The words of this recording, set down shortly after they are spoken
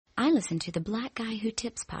I listen to the Black Guy Who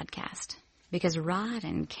Tips podcast because Rod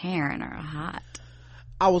and Karen are hot.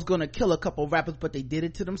 I was gonna kill a couple rappers, but they did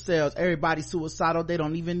it to themselves. Everybody's suicidal, they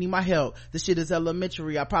don't even need my help. This shit is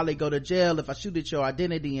elementary, I probably go to jail if I shoot at your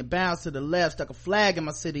identity and bounce to the left. Stuck a flag in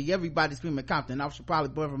my city, everybody screaming Compton. I should probably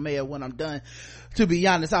burn for mayor when I'm done. To be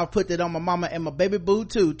honest, I'll put that on my mama and my baby boo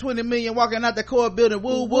too. 20 million walking out the court building,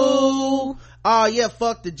 woo woo. Oh yeah,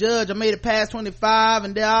 fuck the judge, I made it past 25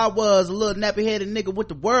 and there I was, a little nappy headed nigga with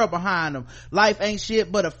the world behind him. Life ain't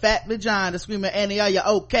shit but a fat vagina screaming, Annie, are you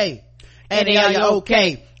okay? Annie, are you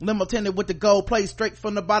okay? Limo tenant with the gold plate straight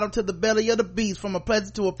from the bottom to the belly of the beast, from a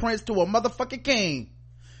peasant to a prince to a motherfucking king.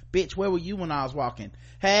 Bitch, where were you when I was walking?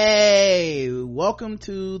 Hey, welcome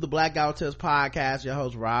to the Black Guy Who Tips podcast. Your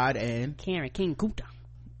host Rod and Karen King Kuta.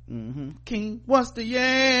 King, what's the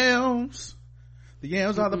yams? The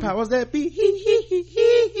yams are the powers that be.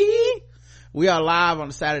 We are live on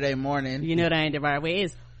a Saturday morning. You know that ain't the right way.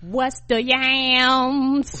 It's what's the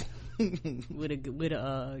yams? with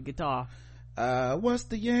a guitar. What's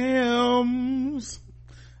the yams?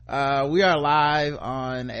 We are live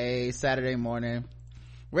on a Saturday morning,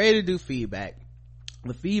 ready to do feedback.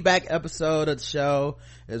 The feedback episode of the show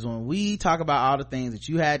is when we talk about all the things that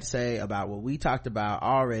you had to say about what we talked about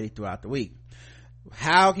already throughout the week.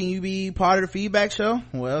 How can you be part of the feedback show?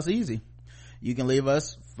 Well, it's easy. You can leave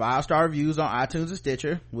us 5-star reviews on iTunes and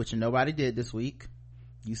Stitcher, which nobody did this week.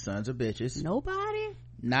 You sons of bitches. Nobody?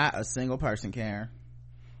 Not a single person, Karen.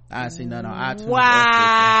 I didn't see none on iTunes. Wow.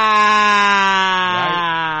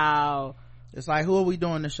 Right? It's like, who are we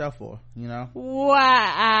doing this show for? You know?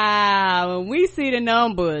 Wow. When we see the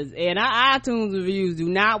numbers and our iTunes reviews does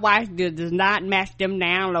not match them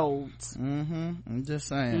downloads. I'm just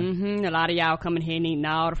saying. A lot of y'all coming here and eating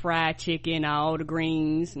all the fried chicken, all the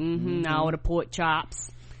greens, all the pork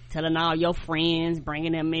chops, telling all your friends,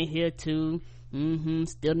 bringing them in here too.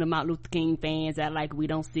 Still the Martin Luther King fans act like we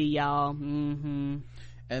don't see y'all.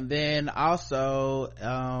 And then also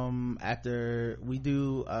after we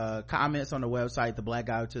do comments on the website,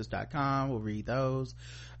 theblackguywhotips.com, we'll read those.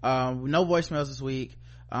 No voicemails this week.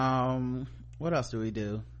 What else do we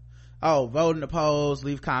do? Vote in the polls,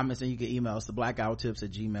 leave comments, and you can email us,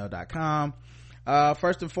 theblackguywhotips@gmail.com.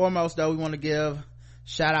 First and foremost though, we want to give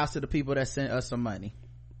shout outs to the people that sent us some money.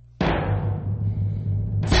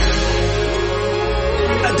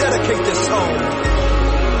 I dedicate this song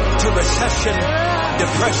to recession,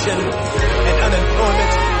 depression, and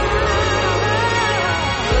unemployment.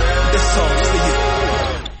 This song's for you.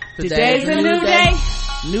 Today's a new day.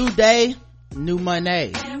 New day, new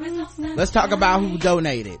money. Let's talk about who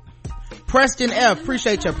donated. Preston F,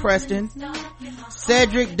 appreciate you, Preston.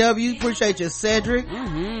 Cedric W, appreciate you, Cedric. This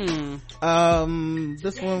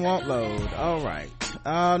one won't load. All right.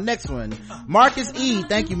 Next one, Marcus E,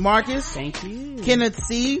 thank you, Marcus. Thank you. Kenneth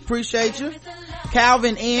C, appreciate you.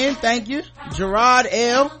 Calvin N, thank you. Gerard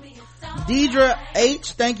L, Deidre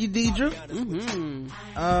H, thank you, Deidre.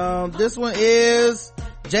 This one is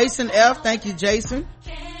Jason F, thank you, Jason.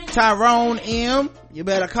 Tyrone M, you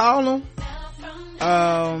better call him.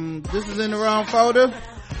 This is in the wrong folder.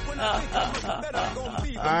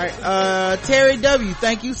 Alright, Terry W,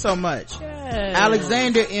 thank you so much.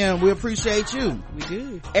 Alexander M, we appreciate you. We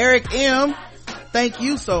do. Eric M, thank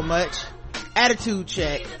you so much. Attitude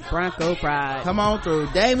check. Bronco Pride. Come on through.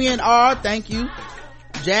 Damian R, thank you.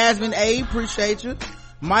 Jasmine A, appreciate you.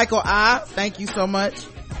 Michael I, thank you so much.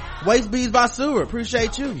 Waste Bees Basura,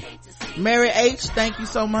 appreciate you. Mary H, thank you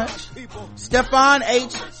so much. Stefan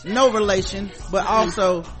H, no relation, but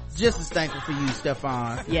also just as thankful for you,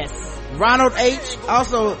 Stefan. Yes. Ronald H,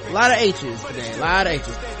 also a lot of H's today, a lot of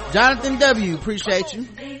H's. Jonathan W, appreciate you.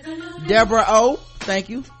 Deborah O, thank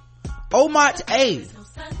you. Omot A,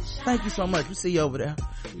 thank you so much, we see you over there.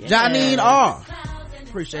 Yes. Janine R,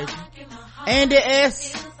 appreciate you. Andy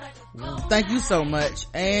S, thank you so much.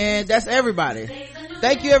 And that's everybody.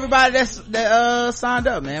 Thank you everybody that signed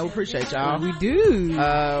up, man. We appreciate y'all. We do.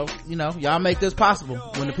 You know, y'all make this possible.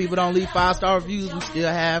 When the people don't leave 5-star reviews, we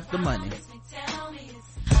still have the money.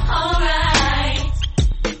 Alright.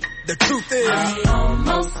 The truth is, I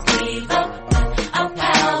almost gave up a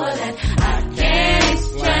power that I can't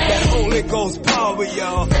explain. That Holy Ghost power,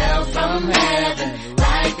 y'all, fell from heaven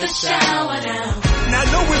like a shower now. Now I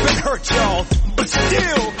know we've been hurt, y'all, but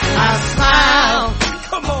still I smile.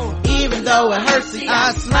 Come on. Even though it hurts, see,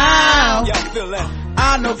 I smile. Y'all feel that?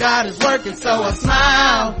 I know God is working, so I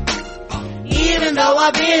smile. Even though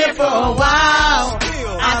I've been here for a while,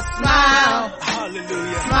 I smile.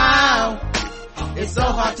 Hallelujah. Smile. It's so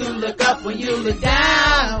hard to look up when you look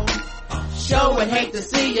down. Sure would hate to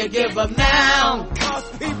see you give up now. Cause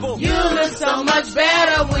people, you look so much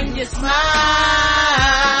better when you smile.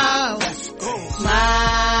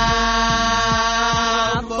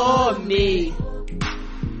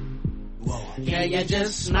 Can you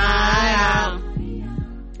just smile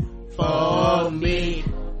for me?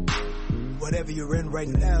 Whatever you're in right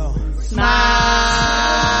now, Smile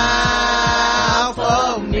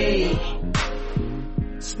for me.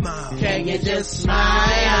 smile. Can you just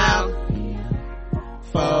smile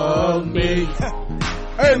for me?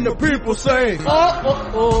 And the people say,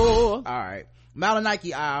 All right,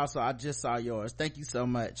 Malanike I just saw yours. Thank you so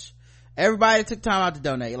much, everybody that took time out to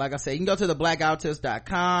donate. Like I said, you can go to the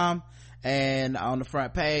blackouttips.com, and on the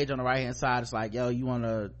front page on the right hand side it's like, yo, you want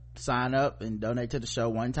to sign up and donate to the show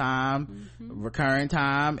one time, recurring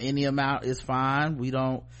time, any amount is fine. We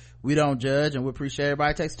don't judge, and we appreciate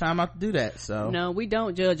everybody takes time out to do that. So no, we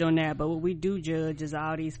don't judge on that, but what we do judge is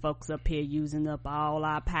all these folks up here using up all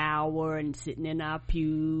our power and sitting in our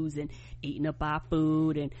pews and eating up our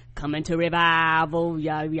food and coming to revival.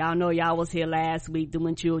 Y'all know y'all was here last week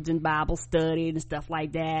doing children's Bible study and stuff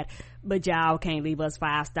like that, but y'all can't leave us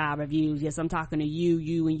 5-star reviews. Yes, I'm talking to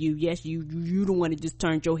you and you. Yes, you the one that just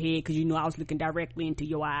turned your head because you know I was looking directly into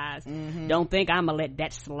your eyes. Don't think I'm gonna let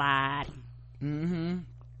that slide.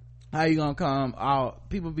 How you gonna come?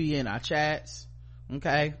 People be in our chats,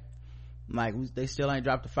 okay? Like, they still ain't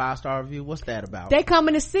dropped a 5-star review. What's that about? They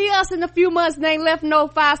coming to see us in a few months and ain't left no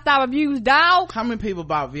 5-star reviews, dog. How many people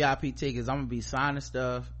bought VIP tickets? I'm gonna be signing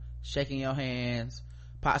stuff, shaking your hands,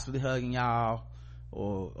 possibly hugging y'all,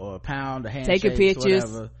 or a pound, a handshake, taking pictures,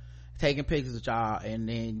 whatever, taking pictures of y'all, and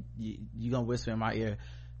then you gonna whisper in my ear,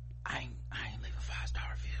 I ain't leave a 5-star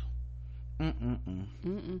review.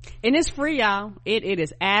 And it's free, y'all. It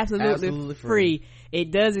is absolutely free.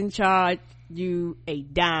 It doesn't charge you a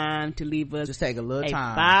dime to leave us just take a little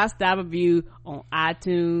time 5-star review on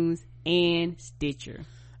iTunes and Stitcher.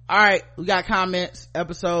 All right, we got comments.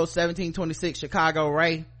 Episode 1726, Chicago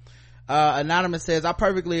Ray. Anonymous says, I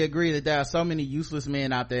perfectly agree that there are so many useless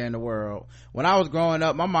men out there in the world. When I was growing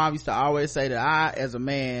up, my mom used to always say that I, as a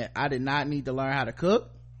man, I did not need to learn how to cook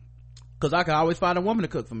because I could always find a woman to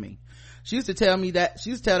cook for me. She used to tell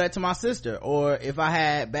that to my sister. Or if I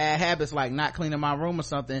had bad habits like not cleaning my room or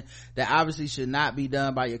something that obviously should not be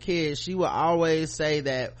done by your kids, she would always say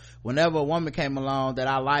that whenever a woman came along that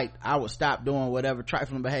I liked, I would stop doing whatever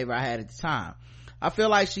trifling behavior I had at the time. I feel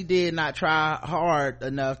like she did not try hard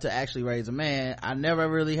enough to actually raise a man. I never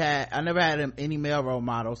had any male role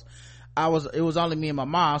models. It was only me and my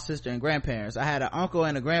mom, sister, and grandparents. I had an uncle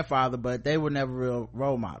and a grandfather, but they were never real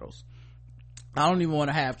role models. I don't even want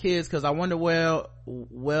to have kids because I wonder, well,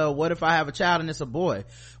 what if I have a child and it's a boy?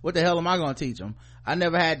 What the hell am I going to teach him? I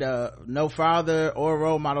never had no father or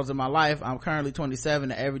role models in my life. I'm currently 27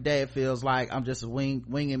 and every day it feels like I'm just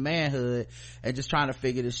winging manhood and just trying to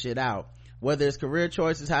figure this shit out. Whether it's career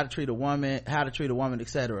choices, how to treat a woman,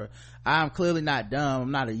 etc. I'm clearly not dumb.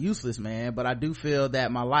 I'm not a useless man, but I do feel that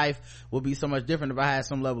my life would be so much different if I had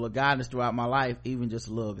some level of guidance throughout my life, even just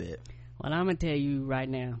a little bit. Well, I'm gonna tell you right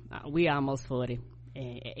now, we almost 40,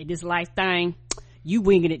 and this life thing, you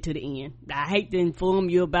winging it to the end. I hate to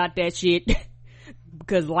inform you about that shit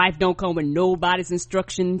because life don't come with nobody's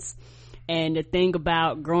instructions. And the thing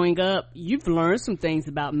about growing up, you've learned some things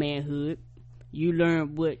about manhood. You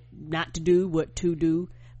learn what not to do, what to do,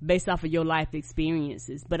 based off of your life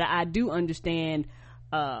experiences. But I do understand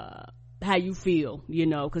how you feel,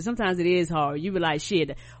 because sometimes it is hard. You be like,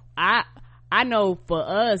 shit, I know for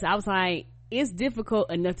us, I was like, it's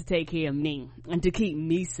difficult enough to take care of me and to keep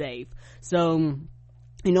me safe. So,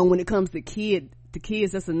 when it comes to kids,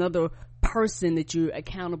 that's another person that you're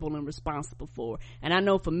accountable and responsible for. And I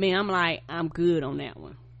know for me, I'm good on that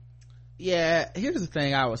one. Yeah, here's the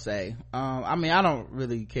thing I would say. I don't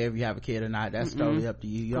really care if you have a kid or not. That's totally up to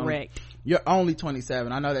you. Correct. You're only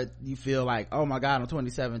 27. I know that you feel like, oh my God, I'm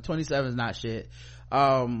 27. 27 is not shit.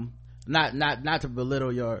 Not to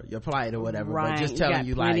belittle your plight or whatever, right. But just telling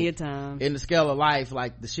you, like, of time. In the scale of life,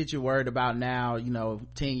 like the shit you're worried about now,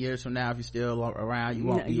 10 years from now, if you're still around, you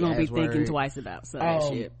won't be thinking worried. twice about some that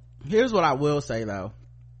shit. Here's what I will say though.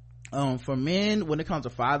 For men, when it comes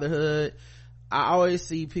to fatherhood, I always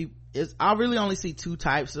see people, I really only see two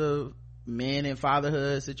types of men in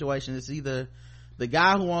fatherhood situations. It's either the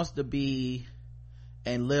guy who wants to be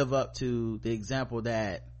and live up to the example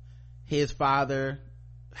that his father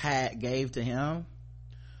gave to him,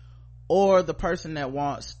 or the person that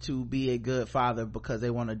wants to be a good father because they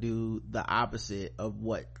want to do the opposite of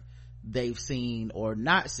what they've seen or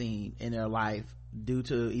not seen in their life due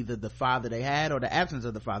to either the father they had or the absence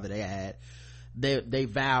of the father they had. They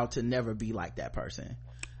vow to never be like that person.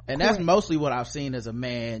 And that's mostly what I've seen as a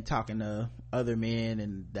man talking to other men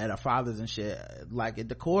and that are fathers and shit. Like at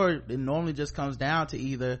the core, it normally just comes down to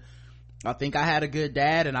either I think I had a good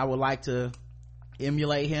dad and I would like to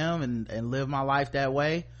emulate him and live my life that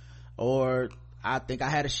way, or I think I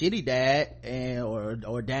had a shitty dad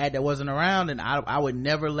or dad that wasn't around, and I would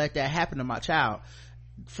never let that happen to my child.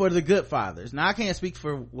 For the good fathers, now I can't speak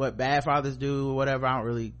for what bad fathers do or whatever, I don't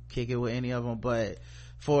really kick it with any of them, but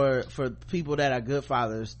for people that are good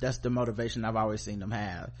fathers, that's the motivation I've always seen them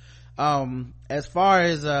have. As far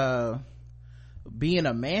as being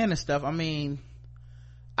a man and stuff, I mean,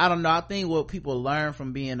 I don't know, I think what people learn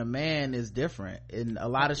from being a man is different, and a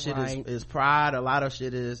lot of shit is pride, a lot of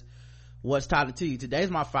shit is what's taught it to you.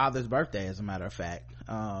 Today's my father's birthday, as a matter of fact.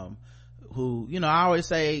 Who, you know, I always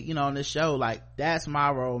say, you know, on this show, like, that's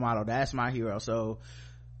my role model, that's my hero. So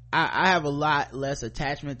I have a lot less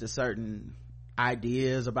attachment to certain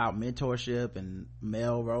ideas about mentorship and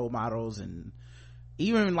male role models, and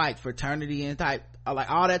even like fraternity and type, like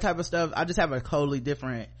all that type of stuff. I just have a totally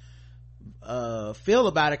different feel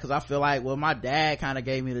about it, because I feel like, well, my dad kind of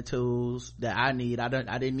gave me the tools that I need. I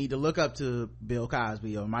didn't need to look up to Bill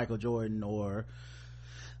Cosby or Michael Jordan or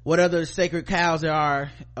what other sacred cows there are,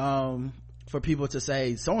 for people to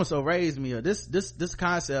say so and so raised me, or this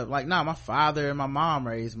concept. Like, nah, my father and my mom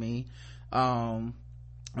raised me, and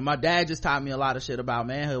my dad just taught me a lot of shit about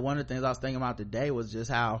manhood. One of the things I was thinking about today was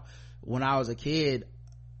just how, when I was a kid,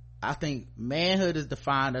 I think manhood is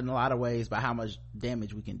defined in a lot of ways by how much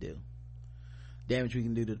damage we can do to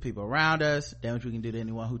the people around us, damage we can do to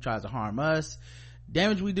anyone who tries to harm us,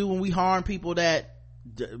 damage we do when we harm people that,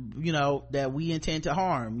 you know, that we intend to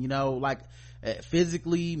harm, you know, like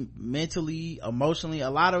physically, mentally, emotionally. A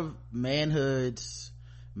lot of manhood's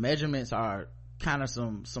measurements are kind of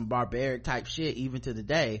some barbaric type shit even to the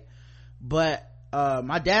day. But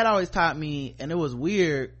my dad always taught me, and it was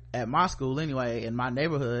weird at my school anyway, in my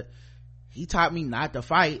neighborhood, he taught me not to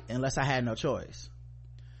fight unless I had no choice.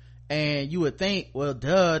 And you would think, well,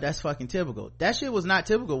 duh, that's fucking typical. That shit was not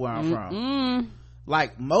typical where I'm from.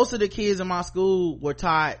 Like, most of the kids in my school were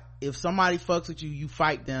taught, if somebody fucks with you, you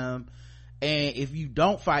fight them, and if you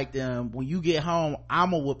don't fight them, when you get home,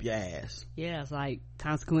 I'ma whoop your ass. Yeah, it's like,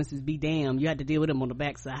 consequences be damned, you had to deal with them on the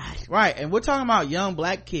backside. Right. And we're talking about young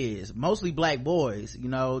black kids, mostly black boys, you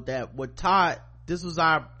know, that were taught this was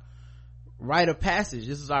our rite of passage,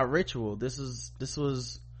 this is our ritual, this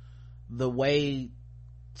was the way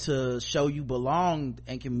to show you belonged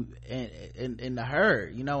and can in the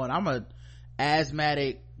herd, you know. And I'm a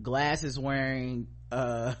asthmatic, glasses wearing,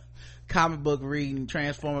 comic book reading,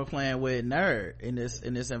 transformer playing with nerd in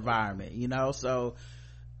this environment, you know. So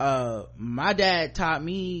my dad taught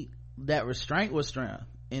me that restraint was strength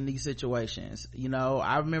in these situations, you know.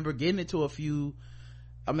 I remember getting into a few,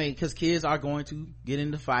 I mean, because kids are going to get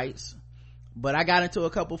into fights, but I got into a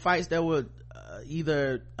couple fights that were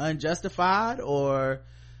either unjustified or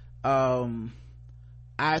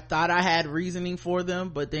I thought I had reasoning for them,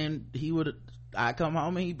 but then I come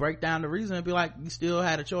home and he'd break down the reason and be like, you still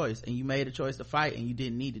had a choice and you made a choice to fight and you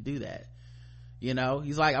didn't need to do that, you know.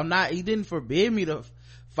 He's like, he didn't forbid me to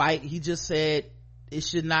fight, he just said it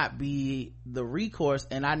should not be the recourse,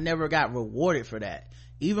 and I never got rewarded for that.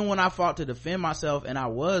 Even when I fought to defend myself and I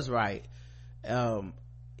was right,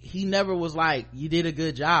 he never was like, you did a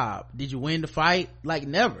good job, did you win the fight? Like,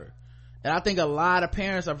 never. And I think a lot of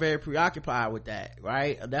parents are very preoccupied with that,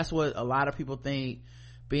 right? That's what a lot of people think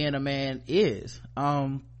being a man is.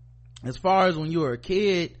 As far as when you were a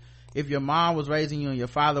kid, if your mom was raising you and your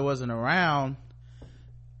father wasn't around,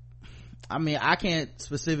 I mean, I can't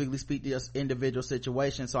specifically speak to your individual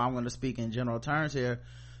situation, so I'm going to speak in general terms here.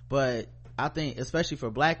 But I think, especially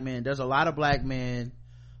for black men, there's a lot of black men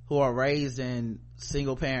who are raised in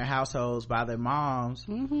single parent households by their moms,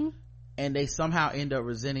 and they somehow end up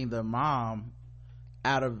resenting their mom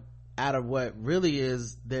out of what really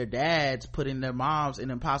is their dads putting their moms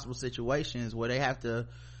in impossible situations where they have to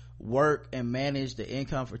work and manage the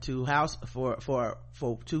income for two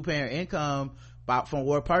parent income from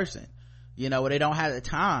one person, you know, where they don't have the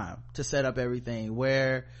time to set up everything,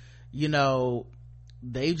 where, you know,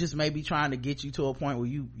 they just may be trying to get you to a point where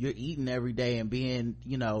you're eating every day and being,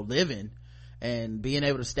 you know, living and being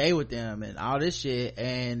able to stay with them and all this shit,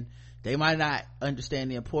 and they might not understand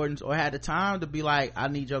the importance or have the time to be like, I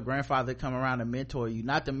need your grandfather to come around and mentor you.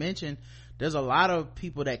 Not to mention, there's a lot of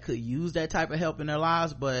people that could use that type of help in their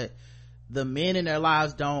lives, but the men in their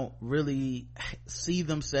lives don't really see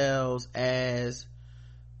themselves as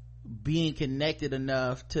being connected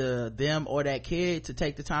enough to them or that kid to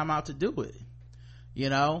take the time out to do it, you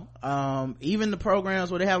know. Even the programs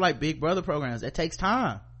where they have like Big Brother programs, that takes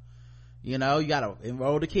time, you know. You gotta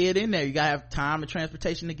enroll the kid in there, you gotta have time and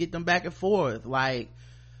transportation to get them back and forth, like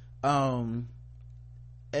and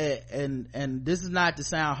this is not to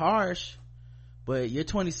sound harsh, but you're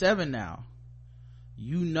 27 now,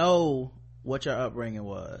 you know what your upbringing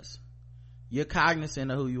was, you're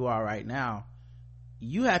cognizant of who you are right now,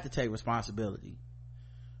 you have to take responsibility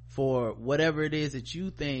for whatever it is that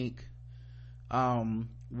you think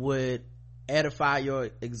would edify your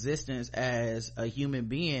existence as a human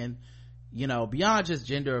being, you know, beyond just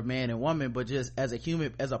gender of man and woman, but just as a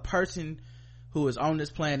human, as a person who is on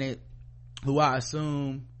this planet, who I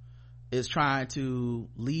assume is trying to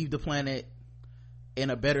leave the planet in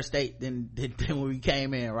a better state than when we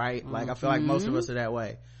came in, right? Like, I feel like most of us are that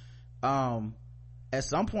way. At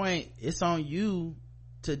some point it's on you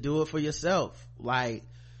to do it for yourself, like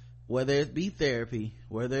whether it be therapy,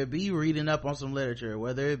 whether it be reading up on some literature,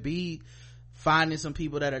 whether it be finding some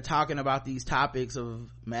people that are talking about these topics of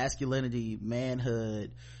masculinity,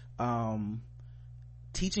 manhood,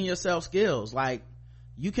 teaching yourself skills. Like,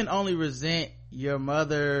 you can only resent your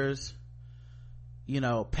mother's, you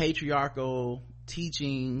know, patriarchal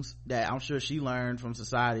teachings that I'm sure she learned from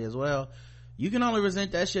society as well. You can only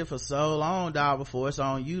resent that shit for so long, dog, before it's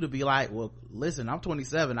on you to be like, well, listen, I'm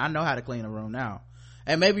 27, I know how to clean a room now.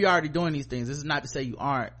 And maybe you're already doing these things. This is not to say you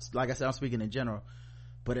aren't. Like I said, I'm speaking in general,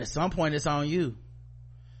 but at some point it's on you,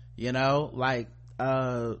 you know. Like,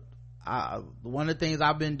 one of the things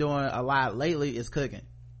I've been doing a lot lately is cooking,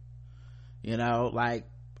 you know. Like,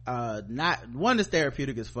 not one is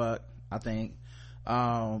therapeutic as fuck, I think,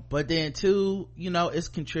 but then two, you know, it's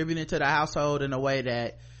contributing to the household in a way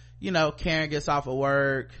that, you know, Karen gets off of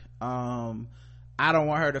work, I don't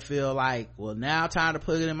want her to feel like, well, now time to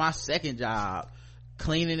put it in my second job,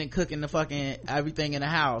 cleaning and cooking the fucking everything in the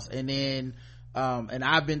house. And then and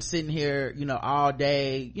I've been sitting here, you know, all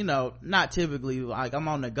day, you know, not typically, like, I'm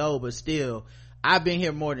on the go, but still I've been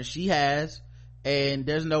here more than she has, and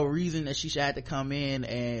there's no reason that she should have to come in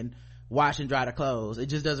and wash and dry the clothes. It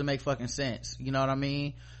just doesn't make fucking sense, you know what I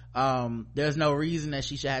mean? There's no reason that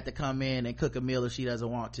she should have to come in and cook a meal if she doesn't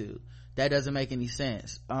want to. That doesn't make any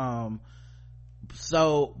sense. But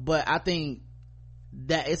I think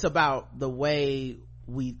that it's about the way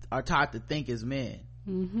we are taught to think as men,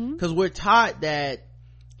 because we're taught that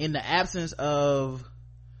in the absence of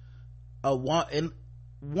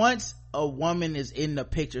once a woman is in the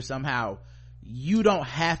picture somehow, you don't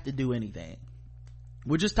have to do anything.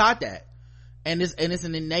 We're just taught that, and it's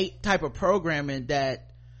an innate type of programming that,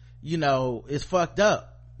 you know, is fucked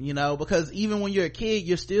up, you know, because even when you're a kid,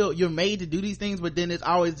 you're made to do these things, but then it's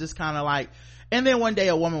always just kind of like, and then one day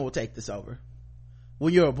a woman will take this over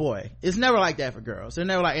when you're a boy. It's never like that for girls. They're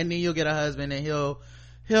never like, and then you'll get a husband and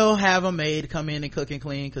he'll have a maid come in and cook and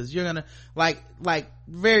clean, because you're gonna like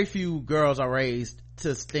very few girls are raised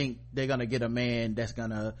to think they're gonna get a man that's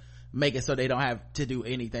gonna make it so they don't have to do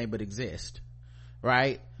anything but exist,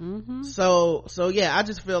 right? So yeah, I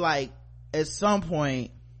just feel like at some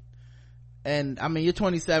point, and I mean, you're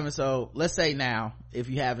 27, so let's say now, if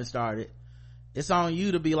you haven't started, it's on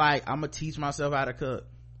you to be like, I'm gonna teach myself how to cook.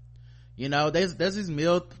 You know, there's these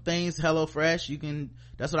meal things, HelloFresh,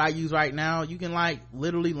 that's what I use right now. You can like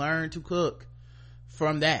literally learn to cook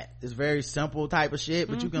from that. It's very simple type of shit,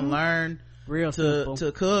 but you can learn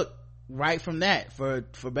to cook right from that for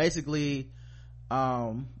basically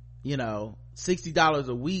you know, $60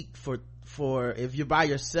 a week for if you're by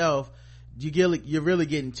yourself, you're really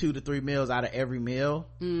getting 2 to 3 meals out of every meal.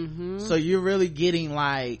 So you're really getting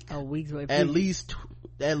like a week's at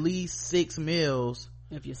least 6 meals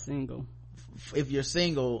if you're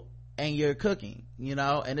single and you're cooking, you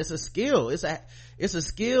know. And it's a skill. It's a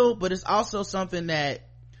skill, but it's also something that,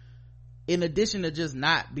 in addition to just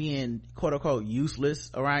not being quote unquote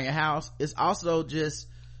useless around your house, it's also just,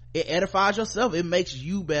 it edifies yourself. It makes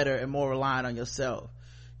you better and more reliant on yourself,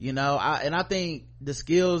 you know. I think the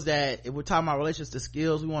skills that, if we're talking about relationships, the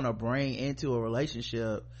skills we want to bring into a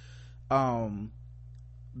relationship,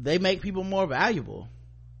 they make people more valuable,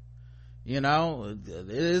 you know. It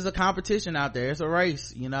is a competition out there, it's a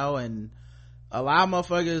race, you know, and a lot of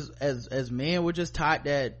motherfuckers as men, we're just taught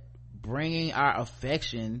that bringing our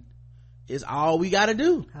affection is all we gotta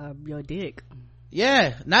do. Your dick.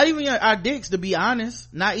 Yeah, not even our dicks, to be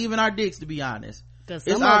honest. Not even our dicks, to be honest. Because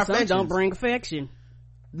some don't bring affection.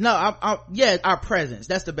 No, our presence.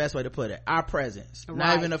 That's the best way to put it. Our presence, right.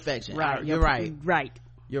 Not even affection. Right. You're right. Right.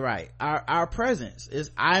 You're right. Our presence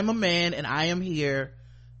is, I'm a man and I am here.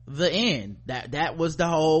 The end. That was the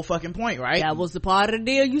whole fucking point, right? That was the part of the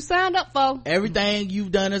deal you signed up for. Everything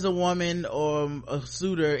you've done as a woman or a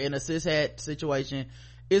suitor in a cishet situation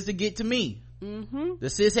is to get to me. The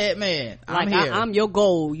cishet man. I'm here. I'm your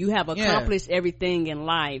goal. You have accomplished everything in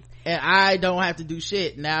life, and I don't have to do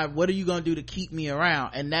shit. Now what are you gonna do to keep me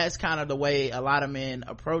around? And that's kind of the way a lot of men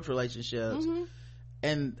approach relationships.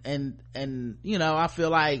 And you know, I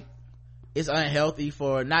feel like it's unhealthy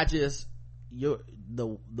for not just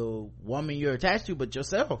the woman you're attached to, but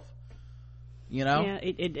yourself, you know? Yeah,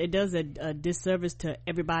 it does a disservice to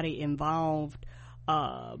everybody involved,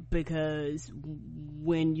 because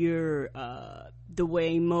when you're, the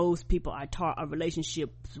way most people are taught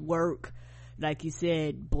relationships work, like you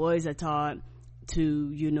said, boys are taught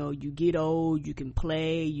to, you know, you get old, you can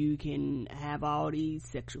play, you can have all these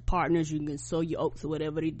sexual partners, you can sow your oats or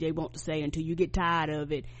whatever they want to say until you get tired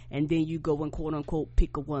of it, and then you go and quote unquote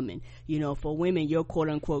pick a woman. You know, for women, your quote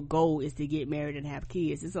unquote goal is to get married and have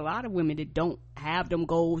kids. There's a lot of women that don't have them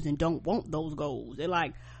goals and don't want those goals. They're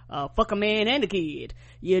like, fuck a man and a kid,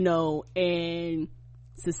 you know. And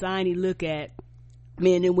society look at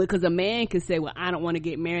men and because a man can say, well, I don't want to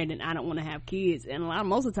get married and I don't want to have kids, and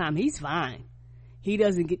most of the time he's fine. He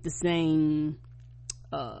doesn't get the same,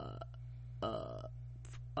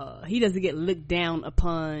 he doesn't get looked down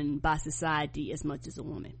upon by society as much as a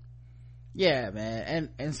woman. Yeah,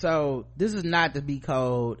 man. And so this is not to be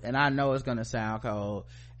cold, and I know it's gonna sound cold,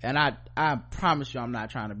 and I promise you I'm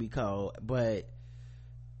not trying to be cold, but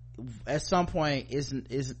at some point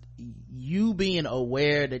is you being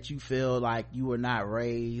aware that you feel like you were not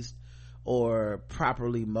raised or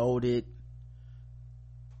properly molded.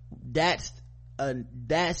 That's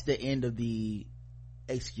the end of the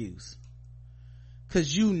excuse,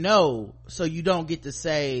 because you know, so you don't get to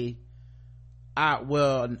say,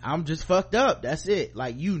 I'm just fucked up, that's it.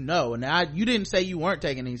 Like, you know, and you didn't say you weren't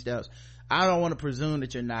taking these steps. I don't want to presume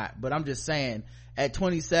that you're not, but I'm just saying at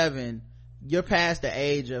 27 you're past the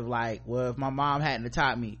age of like, well, if my mom hadn't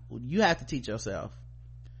taught me. You have to teach yourself.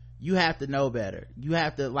 You have to know better. You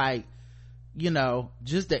have to, like, you know,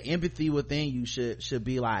 just the empathy within you should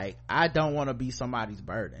be like, I don't want to be somebody's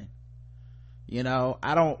burden. You know,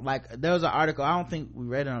 I don't, like, there was an article, I don't think we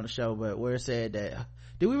read it on the show, but where it said that,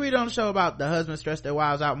 did we read it on the show about the husbands stress their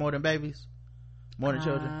wives out more than babies, more than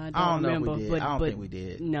children? I don't remember, know if we did. I don't think we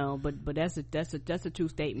did. No, but that's a true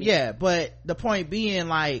statement. Yeah, but the point being,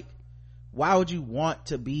 like, why would you want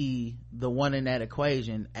to be the one in that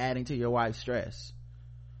equation, adding to your wife's stress,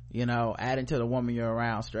 you know, adding to the woman you're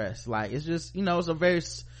around stress? Like, it's just, you know, it's a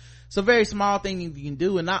very small thing you can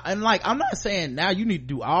do. And like, I'm not saying now you need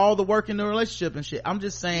to do all the work in the relationship and shit. I'm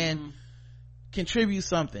just saying, contribute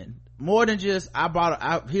something more than just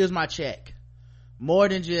here's my check, more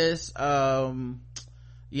than just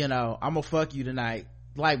you know, I'm gonna fuck you tonight.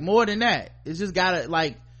 Like, more than that. It's just gotta,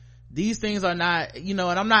 like, these things are not, you know,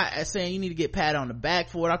 and I'm not saying you need to get patted on the back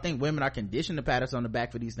for it. I think women are conditioned to pat us on the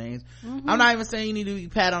back for these things. I'm not even saying you need to be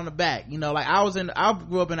patted on the back. You know, like, I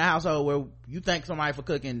grew up in a household where you thank somebody for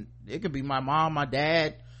cooking. It could be my mom, my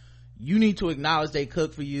dad. You need to acknowledge they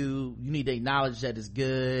cook for you. You need to acknowledge that it's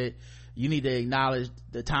good. You need to acknowledge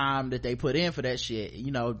the time that they put in for that shit.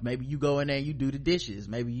 You know, maybe you go in there and you do the dishes.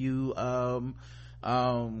 Maybe you,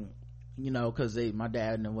 you know, cause my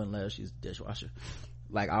dad wouldn't let us use the dishwasher.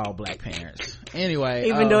 Like all black parents. Anyway.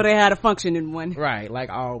 Even though they had a function in one. Right, like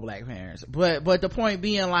all black parents. But the point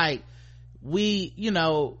being, like, you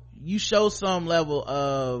know, you show some level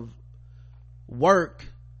of work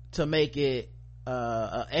to make it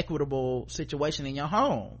a equitable situation in your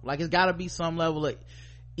home. Like, it's gotta be some level of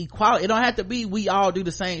equality. It don't have to be we all do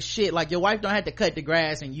the same shit. Like, your wife don't have to cut the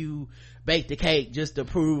grass and you bake the cake just to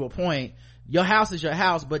prove a point. Your house is your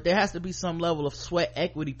house, but there has to be some level of sweat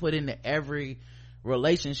equity put into every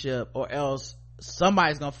relationship, or else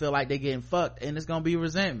somebody's gonna feel like they're getting fucked and it's gonna be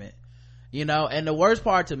resentment, you know. And the worst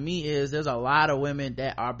part to me is there's a lot of women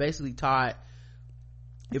that are basically taught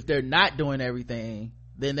if they're not doing everything,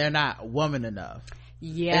 then they're not woman enough.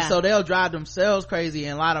 Yeah. And so they'll drive themselves crazy,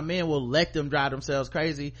 and a lot of men will let them drive themselves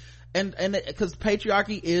crazy, and because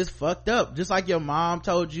patriarchy is fucked up. Just like your mom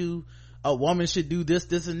told you a woman should do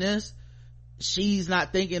this and this, she's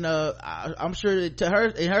not thinking of, I'm sure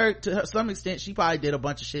to some extent she probably did a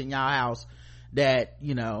bunch of shit in y'all house that,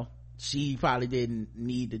 you know, she probably didn't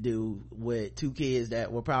need to do with two kids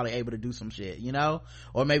that were probably able to do some shit, you know.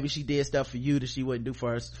 Or maybe she did stuff for you that she wouldn't do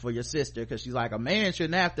for your sister, because she's like, a man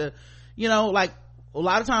shouldn't have to, you know. Like, a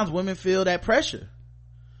lot of times women feel that pressure,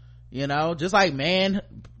 you know, just like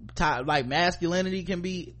like masculinity can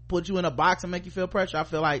be put you in a box and make you feel pressure. I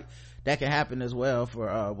feel like that can happen as well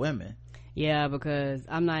for women. Yeah, because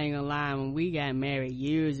I'm not even gonna lie, when we got married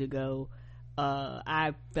years ago,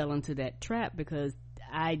 I fell into that trap, because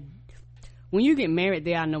when you get married,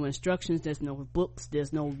 there are no instructions, there's no books,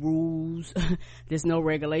 there's no rules, there's no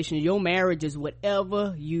regulations. Your marriage is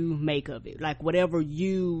whatever you make of it, like whatever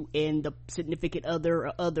you and the significant other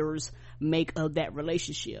or others make of that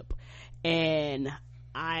relationship. And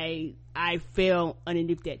I fell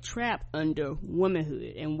underneath that trap under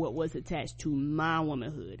womanhood and what was attached to my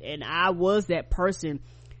womanhood, and I was that person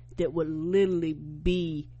that would literally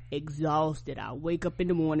be exhausted. I wake up in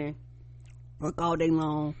the morning, work all day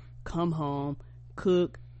long, come home,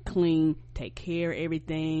 cook, clean, take care of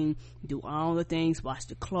everything, do all the things, wash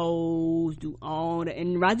the clothes, do all that.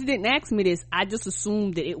 And Roger didn't ask me this. I just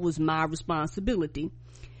assumed that it was my responsibility.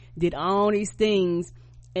 Did all these things,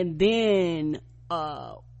 and then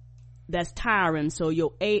that's tiring. So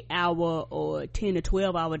your 8-hour or 10 to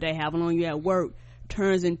 12 hour day, however long you at work,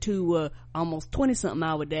 turns into almost 20 something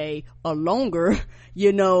hour day or longer,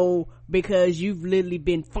 you know, because you've literally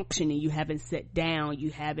been functioning. You haven't sat down, you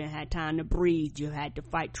haven't had time to breathe, you had to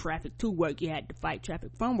fight traffic to work, you had to fight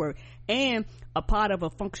traffic from work. And a part of a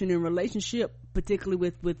functioning relationship,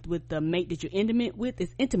 particularly with the mate that you're intimate with,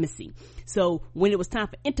 is intimacy. So when it was time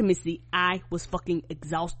for intimacy, I was fucking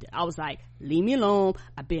exhausted. I was like, leave me alone.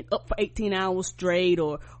 I've been up for 18 hours straight,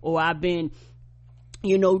 or I've been,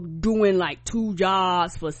 you know, doing like 2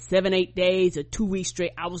 jobs for 7-8 days or 2 weeks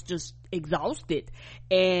straight. I was just exhausted.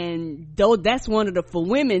 And though that's one of the, for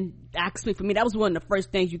women, actually for me, that was one of the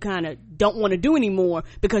first things you kind of don't want to do anymore,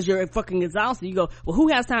 because you're fucking exhausted. You go, well, who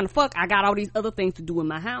has time to fuck? I got all these other things to do in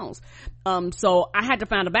my house. So I had to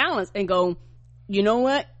find a balance and go, you know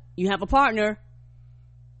what? You have a partner.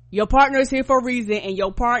 Your partner is here for a reason, and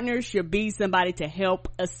your partner should be somebody to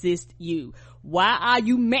help assist you. Why are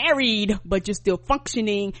you married but you're still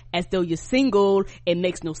functioning as though you're single? It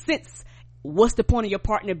makes no sense. What's the point of your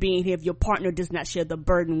partner being here if your partner does not share the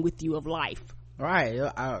burden with you of life? Right.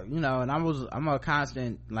 You know, and I'm a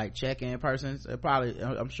constant like check-in person. So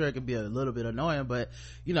I'm sure it could be a little bit annoying, but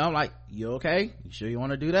you know, I'm like, you okay? You sure you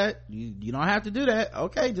want to do that? You don't have to do that.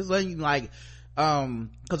 Okay. Just let you, like,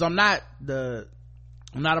 cause I'm not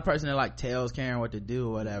a person that like tells Karen what to do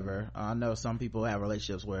or whatever. I know some people have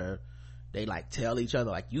relationships where they like tell each other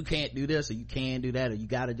like, you can't do this or you can do that or you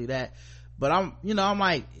gotta do that. But I'm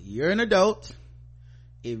like, you're an adult.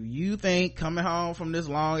 If you think coming home from this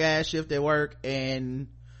long ass shift at work and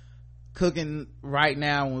cooking right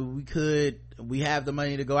now when we have the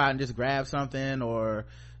money to go out and just grab something, or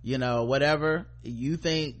you know, whatever, you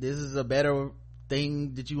think this is a better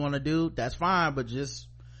thing that you want to do, that's fine, but just,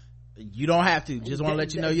 you don't have to. Just want to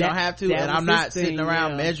let you know you don't have to. And I'm not sitting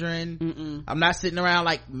around measuring. I'm not sitting around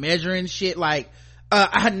like measuring shit like,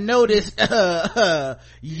 I noticed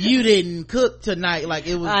you didn't cook tonight. Like,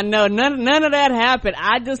 it was, I know none of that happened.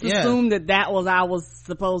 I just assumed that was, I was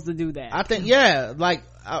supposed to do that. I think, like,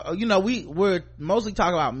 you know, we're mostly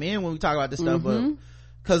talking about men when we talk about this stuff, but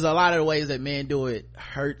because a lot of the ways that men do it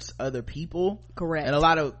hurts other people. Correct. And a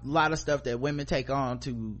lot of stuff that women take on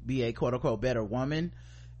to be a quote unquote better woman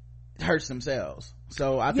hurts themselves.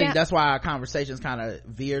 So I think that's why our conversations kind of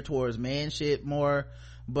veer towards man shit more.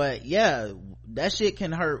 But yeah, that shit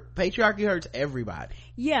can hurt. Patriarchy hurts everybody.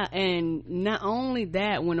 Yeah, and not only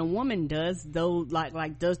that, when a woman does those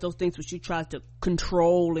does those things where she tries to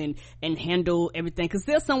control and handle everything, because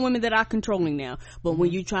there's some women that are controlling now, but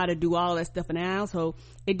when you try to do all that stuff in the household,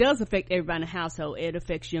 it does affect everybody in the household. It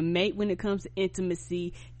affects your mate when it comes to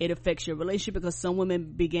intimacy. It affects your relationship, because some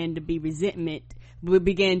women begin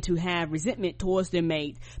to have resentment towards their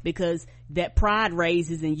mate, because that pride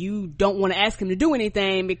raises and you don't want to ask him to do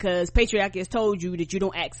anything, because patriarchy has told you that you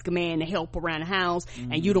don't ask a man to help around the house,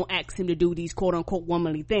 and you don't ask him to do these quote unquote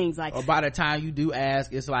womanly things. Like, or by the time you do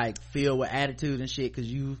ask, it's like filled with attitude and shit,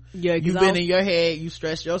 because you've been in your head, you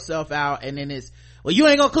stressed yourself out, and then it's, well, you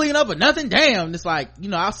ain't gonna clean up or nothing. Damn. It's like, you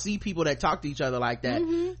know, I'll see people that talk to each other like that,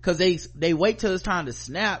 because they wait till it's time to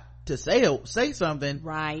snap to say something,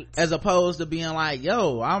 right, as opposed to being like,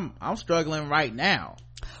 yo, I'm struggling right now.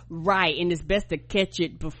 Right. And it's best to catch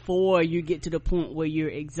it before you get to the point where you're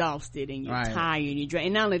exhausted and you're tired and you're drained.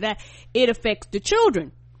 And not only that, it affects the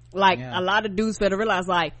children. Like, a lot of dudes better realize,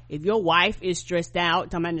 like, if your wife is stressed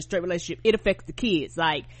out, talking about in a straight relationship, it affects the kids.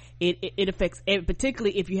 Like, it affects,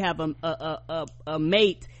 particularly if you have a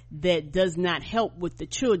mate that does not help with the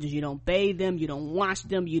children. You don't bathe them, you don't wash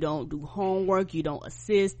them, you don't do homework, you don't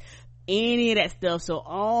assist, any of that stuff. So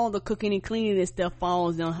all the cooking and cleaning and stuff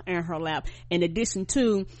falls in her lap, in addition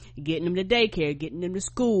to getting them to daycare, getting them to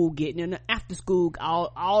school, getting them to after school,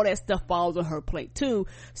 all that stuff falls on her plate too.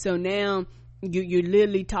 So now you're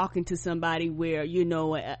literally talking to somebody where, you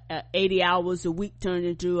know, 80 hours a week turned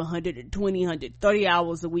into 120, 130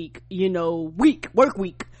 hours a week, you know, work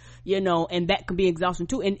week, you know, and that can be exhausting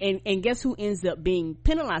too. And guess who ends up being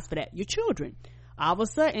penalized for that? Your children. All of a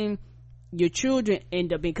sudden, your children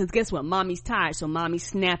end up being, because guess what? Mommy's tired, so mommy's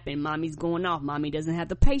snapping, mommy's going off, mommy doesn't have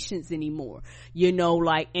the patience anymore, you know,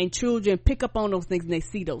 like, and children pick up on those things and they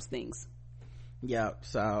see those things. Yeah,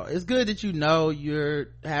 so it's good that you know you're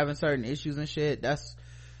having certain issues and shit. That's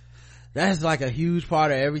that's like a huge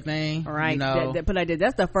part of everything, right? You know? But like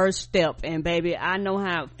that's the first step. And baby, I know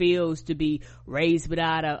how it feels to be raised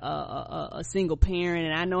without a single parent,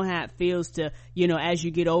 and I know how it feels to, you know, as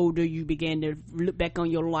you get older, you begin to look back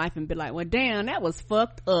on your life and be like, well, damn, that was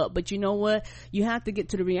fucked up. But you know what? You have to get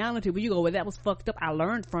to the reality where you go, well, that was fucked up. I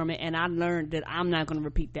learned from it, and I learned that I'm not going to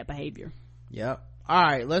repeat that behavior. Yep. All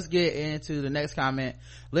right, let's get into the next comment.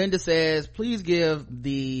 Linda says, please give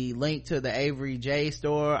the link to the Avery J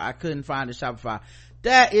store. I couldn't find the Shopify.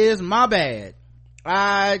 That is my bad.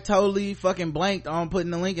 I totally fucking blanked on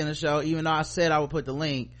putting the link in the show, even though I said I would put the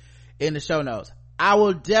link in the show notes. I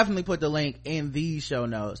will definitely put the link in these show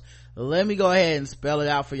notes. Let me go ahead and spell it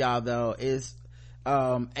out for y'all though. It's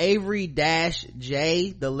Avery-J,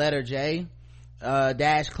 the letter J,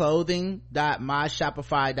 dash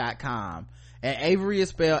clothing.myshopify.com. And Avery is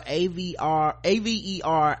spelled Averi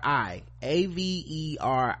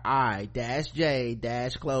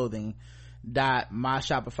dash clothing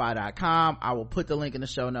myshopify.com. I will put the link in the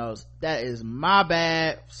show notes. That is my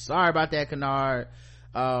bad. Sorry about that, Kennard.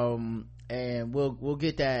 And we'll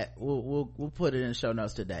get that. We'll put it in the show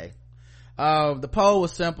notes today. The poll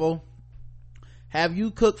was simple. Have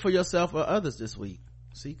you cooked for yourself or others this week?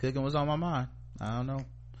 See, cooking was on my mind. I don't know,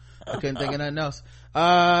 I couldn't think of nothing else.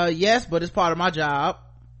 Yes, but it's part of my job,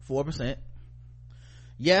 4%.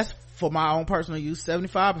 Yes, for my own personal use,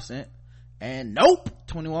 75%. And nope,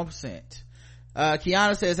 21%.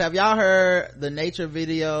 Kiana says, have y'all heard the nature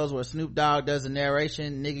videos where Snoop Dogg does a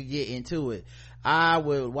narration? Nigga, get into it. I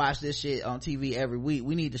would watch this shit on TV every week.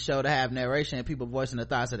 We need the show to have narration and people voicing the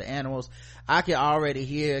thoughts of the animals. I can already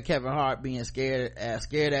hear Kevin Hart being scared as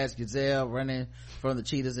gazelle running from the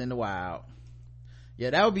cheetahs in the wild.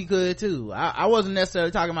 Yeah, that would be good too. I wasn't necessarily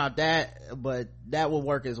talking about that, but that would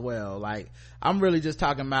work as well. Like, I'm really just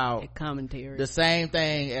talking about commentary, the same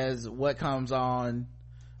thing as what comes on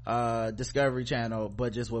Discovery Channel,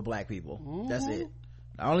 but just with black people. Mm-hmm. That's it.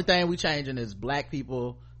 The only thing we changing is black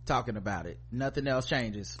people talking about it. Nothing else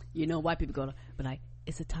changes. You know, white people go but like,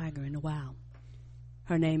 it's a tiger in the wild.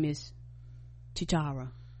 Her name is Chichara.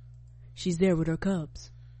 She's there with her cubs.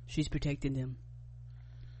 She's protecting them.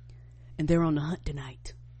 And they're on the hunt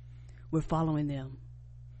tonight. We're following them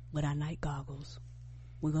with our night goggles.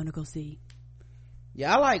 We're gonna go see.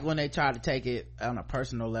 Yeah, I like when they try to take it on a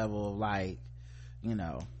personal level, like, you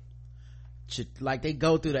know, like they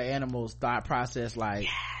go through the animal's thought process, like,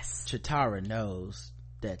 yes, Chitara knows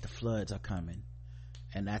that the floods are coming,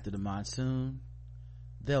 and after the monsoon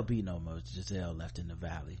there'll be no more gazelle left in the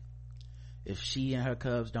valley. If she and her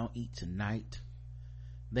cubs don't eat tonight,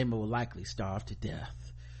 they will likely starve to death.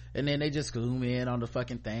 And then they just zoom in on the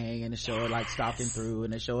fucking thing and they show it like stalking through,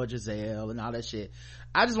 and they show a Giselle and all that shit.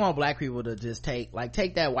 I just want black people to just take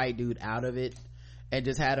that white dude out of it and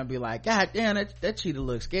just have them be like, God damn, that cheetah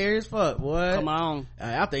looks scary as fuck, boy. Come on.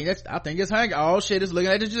 I think it's hungry. Oh shit, it's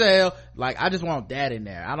looking at the Giselle. Like, I just want that in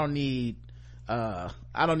there. I don't need the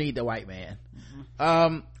white man.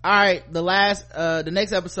 Mm-hmm. All right, the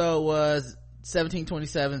next episode was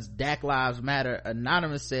 1727's Dak Lives Matter.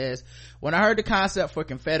 Anonymous says, when I heard the concept for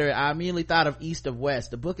Confederate, I immediately thought of East of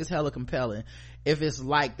West. The book is hella compelling. If it's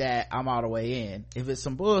like that, I'm all the way in. If it's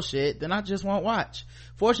some bullshit, then I just won't watch.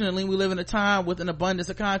 Fortunately, we live in a time with an abundance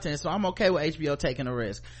of content, so I'm okay with HBO taking a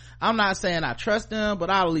risk. I'm not saying I trust them,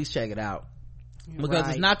 but I'll at least check it out. Because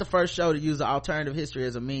It's not the first show to use an alternative history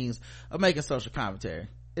as a means of making social commentary.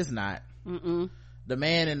 It's not. Mm-mm. The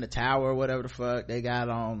Man in the Tower, whatever the fuck they got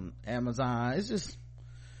on Amazon, it's just,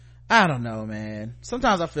 I don't know, man.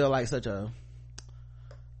 Sometimes I feel like such a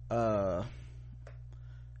I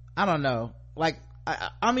don't know, like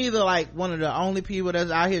I'm either like one of the only people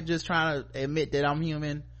that's out here just trying to admit that I'm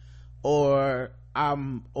human, or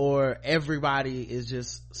everybody is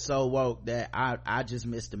just so woke that I just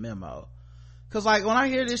missed the memo. Cause like when I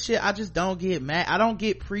hear this shit, I just don't get mad. I don't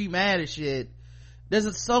get pre-mad at shit.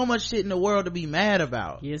 There's so much shit in the world to be mad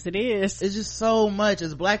about. Yes, it is. It's just so much.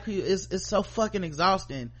 As black people, it's so fucking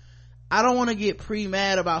exhausting. I don't want to get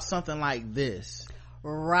pre-mad about something like this.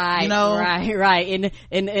 Right, you know? Right.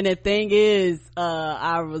 And the thing is,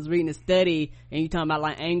 I was reading a study, and you talking about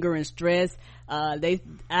like anger and stress. I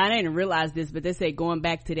didn't realize this, but they say going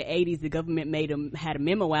back to the 80s, the government had a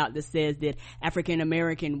memo out that says that African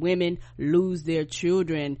American women lose their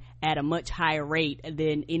children at a much higher rate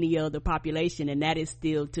than any other population, and that is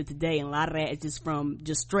still to today. And a lot of that is just from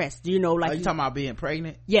stress. You know, like, are you talking about being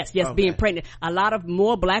pregnant? Yes, okay. Being pregnant. A lot of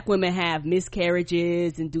more black women have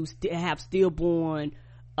miscarriages and have stillborn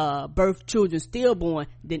birth children stillborn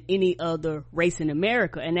than any other race in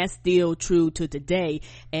America, and that's still true to today.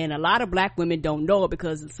 And a lot of black women don't know it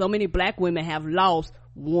because so many black women have lost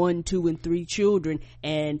 1, 2, and 3 children,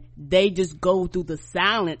 and they just go through the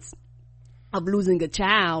silence of losing a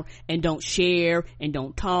child and don't share and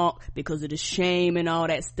don't talk because of the shame and all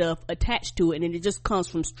that stuff attached to it, and it just comes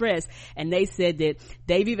from stress. And they said that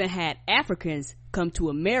they've even had Africans come to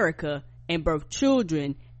America and birth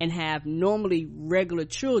children and have normally regular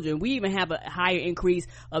children. We even have a higher increase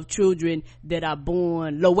of children that are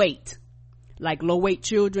born low weight, like low weight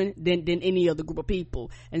children than any other group of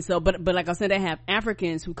people. And so, but like I said, they have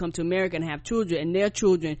Africans who come to America and have children, and their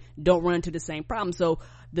children don't run into the same problem. So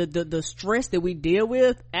the stress that we deal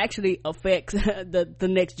with actually affects the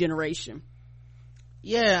next generation.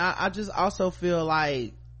 Yeah, I just also feel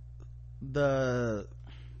like the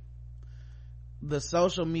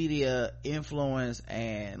social media influence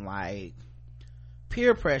and like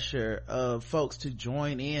peer pressure of folks to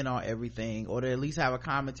join in on everything, or to at least have a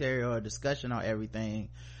commentary or a discussion on everything,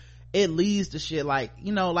 it leads to shit like,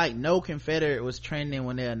 you know, like No Confederate was trending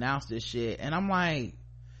when they announced this shit, and I'm like,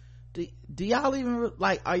 do y'all even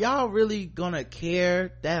like, are y'all really gonna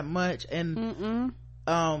care that much? And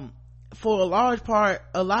for a large part,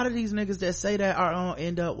 a lot of these niggas that say that are gonna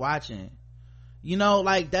end up watching, you know,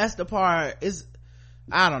 like that's the part. Is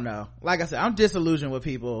I don't know, like I said, I'm disillusioned with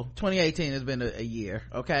people. 2018 has been a year,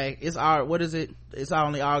 okay? It's what is it, it's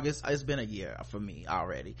only August. It's been a year for me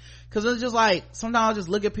already, because it's just like, sometimes I just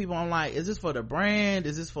look at people, I'm like, is this for the brand?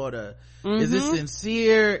 Is this for the is this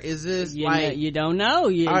sincere? Is this like, you don't know,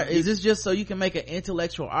 is this just so you can make an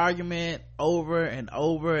intellectual argument over and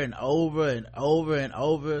over and over and over and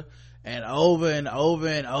over and over and over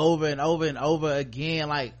and over and over and over again?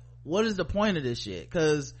 Like, what is the point of this shit?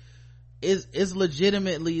 Because it's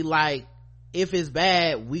legitimately like, if it's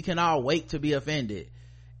bad, we can all wait to be offended,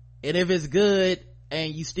 and if it's good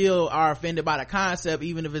and you still are offended by the concept,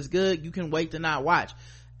 even if it's good, you can wait to not watch.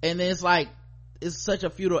 And then it's like, it's such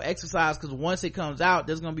a futile exercise, because once it comes out,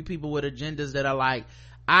 there's gonna be people with agendas that are like,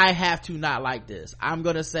 I have to not like this. I'm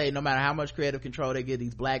gonna say, no matter how much creative control they give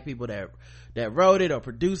these black people that wrote it or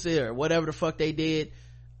produced it or whatever the fuck they did,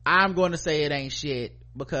 I'm going to say it ain't shit,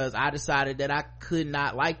 because I decided that I could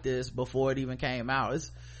not like this before it even came out.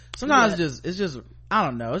 It's sometimes it's just I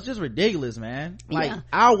don't know, it's just ridiculous, man. Like,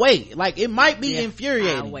 I'll wait. Like, it might be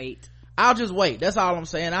infuriating. I'll just wait. That's all I'm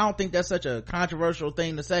saying. I don't think that's such a controversial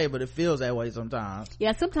thing to say, but it feels that way sometimes.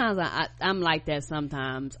 Yeah, sometimes I'm like that.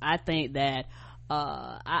 Sometimes I think that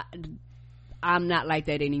I'm not like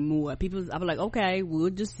that anymore. I'm like, okay,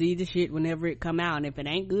 we'll just see the shit whenever it come out, and if it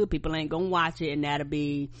ain't good, people ain't gonna watch it, and that'll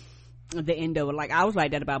be the end of it. Like, I was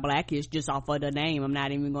like that about Blackish, just off of the name, I'm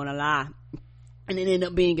not even gonna lie, and it ended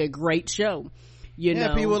up being a great show. You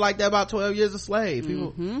know, people like that about 12 Years a Slave.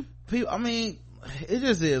 People, I mean, it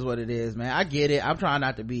just is what it is, man. I get it. I'm trying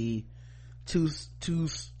not to be too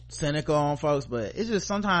cynical on folks, but it's just,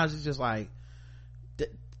 sometimes it's just like,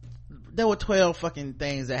 there were 12 fucking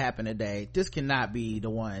things that happened today. This cannot be the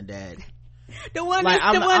one that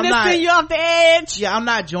that send you off the edge. Yeah, I'm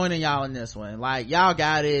not joining y'all in this one. Like, y'all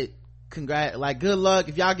got it. Like, good luck.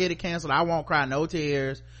 If y'all get it canceled, I won't cry no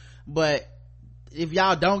tears. But if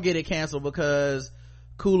y'all don't get it canceled because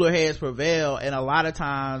cooler heads prevail, and a lot of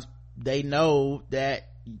times they know that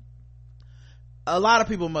a lot of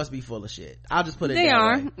people must be full of shit. I'll just put it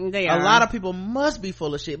that way. They are. A lot of people must be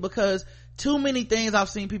full of shit, because too many things I've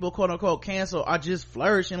seen people quote unquote cancel are just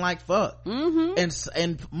flourishing like fuck. And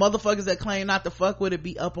motherfuckers that claim not to fuck with it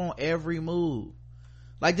be up on every move.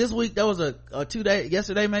 Like, this week there was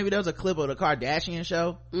yesterday maybe, there was a clip of the Kardashian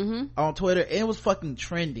show on Twitter, and it was fucking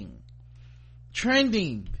trending,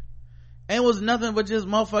 and it was nothing but just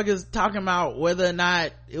motherfuckers talking about whether or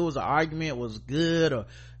not it was an argument was good, or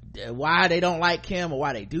why they don't like Kim, or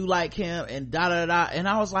why they do like Kim, and da. And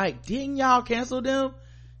I was like, didn't y'all cancel them?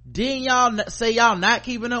 Didn't y'all say y'all not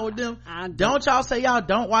keeping up with them? Don't y'all say y'all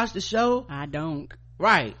don't watch the show? I don't.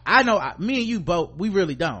 Right. I know, me and you both, we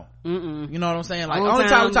really don't. You know what I'm saying? Like, only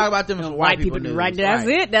time we talk about them is white people news. Right, that's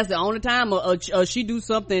it. That's the only time or she do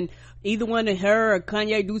something, either one of her or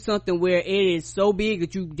Kanye do something where it is so big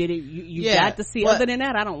that you did it, you got to see. Other than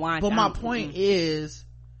that, I don't watch. But my point is,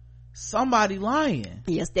 somebody lying.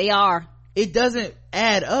 Yes, they are. It doesn't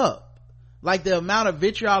add up. Like, the amount of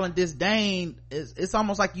vitriol and disdain it's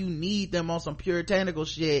almost like you need them on some puritanical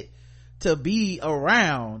shit to be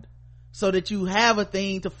around, so that you have a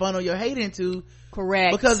thing to funnel your hate into.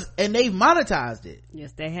 Correct. And they've monetized it.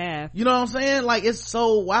 Yes, they have. You know what I'm saying? Like, it's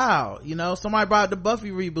so wild. You know, somebody brought the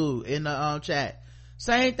Buffy reboot in the chat.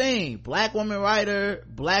 Same thing. Black woman writer,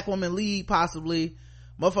 black woman lead, possibly.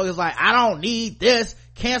 Motherfuckers like, I don't need this,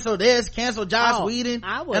 cancel Joss Whedon.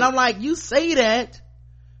 And I'm like, you say that,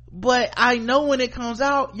 but I know when it comes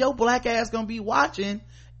out, your black ass gonna be watching,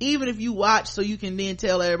 even if you watch so you can then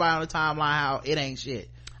tell everybody on the timeline how it ain't shit.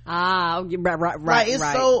 Right.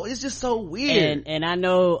 It's just so weird. And I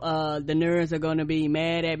know the nerds are gonna be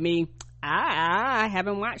mad at me. I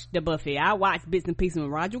haven't watched the Buffy. I watched bits and pieces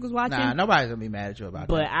when Roger was watching. Nah, nobody's gonna be mad at you about that.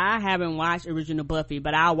 But I haven't watched original Buffy,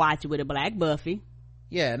 but I'll watch it with a black Buffy.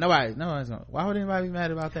 Yeah, nobody's gonna. Why would anybody be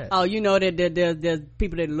mad about that? Oh, you know that there's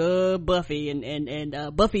people that love Buffy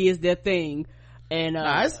and Buffy is their thing. And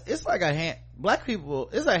it's like black people,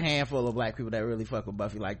 it's a handful of black people that really fuck with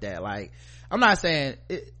Buffy like that. Like, I'm not saying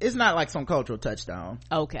it's not like some cultural touchstone.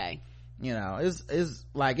 Okay. You know, it's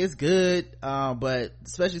like, it's good, but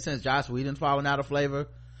especially since Joss Whedon's fallen out of favor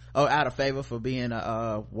for being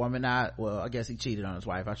a womanizer. Well, I guess he cheated on his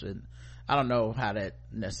wife. I don't know how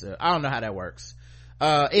that works.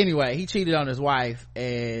 Anyway, he cheated on his wife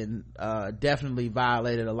and definitely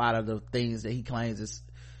violated a lot of the things that he claims is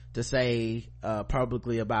to say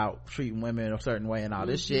publicly about treating women a certain way and all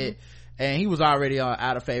this shit. And he was already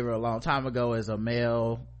out of favor a long time ago as a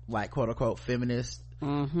male, like, quote unquote feminist.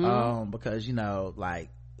 Because, you know, like,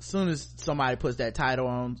 as soon as somebody puts that title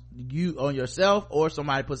on yourself, or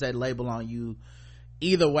somebody puts that label on you,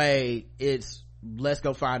 either way, it's, let's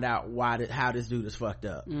go find out how this dude is fucked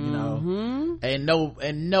up, you know. And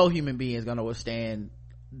no human being is gonna withstand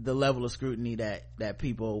the level of scrutiny that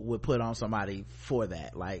people would put on somebody for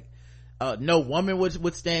that. Like, no woman would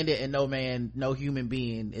withstand it, and no human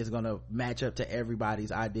being is gonna match up to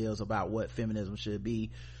everybody's ideals about what feminism should be,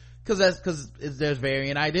 because there's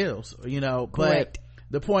varying ideals, you know. Correct.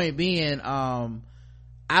 But the point being, I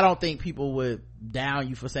don't think people would down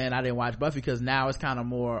you for saying I didn't watch Buffy, because now it's kind of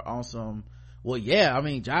more on some, well, yeah, I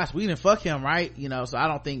mean, Joss Whedon, fuck him, right? You know, so I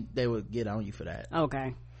don't think they would get on you for that.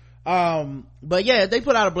 Okay. But yeah, they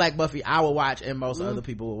put out a black Buffy, I would watch, and most other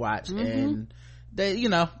people would watch, and they, you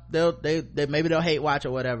know, they maybe they'll hate watch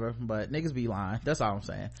or whatever, but niggas be lying. That's all I'm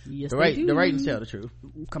saying. Yes, the ratings tell the truth.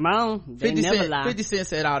 Come on, they never lie. 50 Cent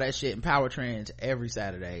said all that shit in Power Trends every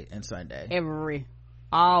Saturday and Sunday,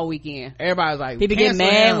 all weekend. Everybody's like, people get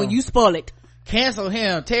mad when you spoil it. Cancel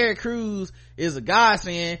him. Terry Crews is a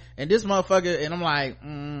godsend, and this motherfucker, and I'm like,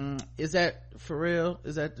 is that for real?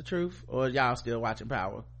 Is that the truth? Or y'all still watching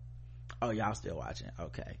Power? Oh, y'all still watching?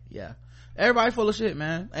 Okay, yeah. Everybody full of shit,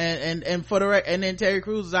 man. And then Terry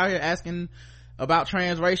Crews is out here asking about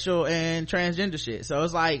transracial and transgender shit. So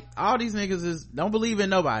it's like, all these niggas don't believe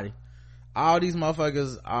in nobody. All these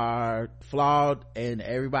motherfuckers are flawed, and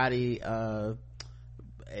everybody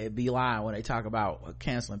be lying when they talk about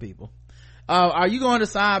canceling people. Are you going to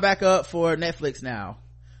sign back up for Netflix now?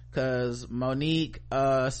 Cause Monique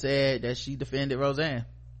said that she defended Roseanne,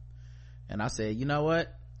 and I said, you know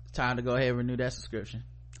what, it's time to go ahead and renew that subscription.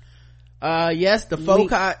 Yes, the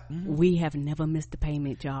FOCOT, we have never missed a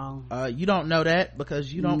payment, y'all. You don't know that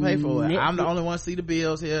because you don't pay for it. I'm the only one to see the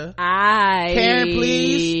bills here. Karen,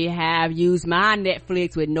 please, have used my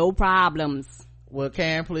Netflix with no problems. Well,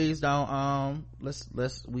 Karen, please don't,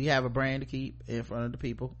 let's we have a brand to keep in front of the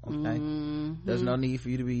people, okay? There's no need for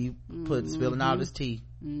you to be spilling all this tea.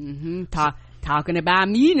 Talking about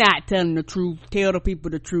me not telling the truth. Tell the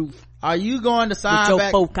people the truth. Are you going to sign with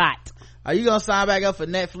your FOCOT? Are you gonna sign back up for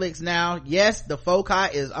Netflix now? Yes, the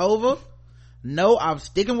FOCOT is over. No, I'm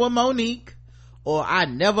sticking with Monique, or I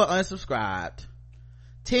never unsubscribed.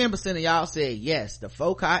 10% of y'all said yes, the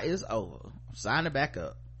FOCOT is over, I'm signing back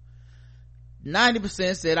up.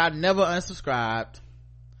 90% said I never unsubscribed,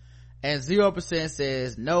 and 0%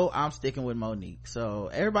 says no, I'm sticking with Monique.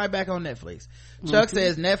 So everybody back on Netflix. Chuck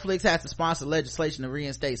says Netflix has to sponsor legislation to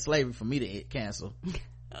reinstate slavery for me to cancel.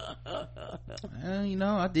 You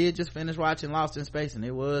know, I did just finish watching Lost in Space, and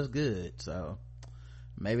it was good, so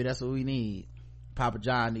maybe that's what we need. Papa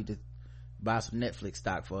John need to buy some Netflix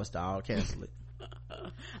stock for us to all cancel it.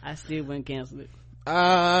 I still wouldn't cancel it.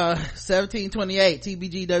 1728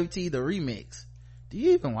 TBGWT the remix. Do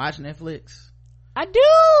you even watch Netflix? I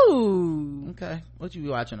do. Okay, what you be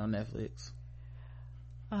watching on Netflix?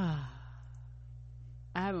 I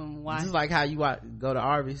haven't watched. This is like how you go to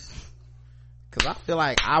Arby's, because I feel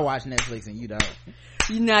like I watch Netflix and you don't.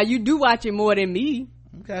 Now you do watch it more than me.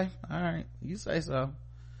 Okay, all right, you say so.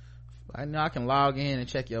 I know I can log in and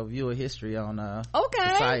check your viewer history on the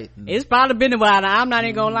site. It's probably been a while. I'm not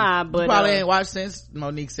even gonna lie, but you probably ain't watched since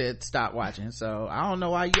Monique said stop watching, so I don't know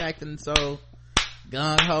why you acting so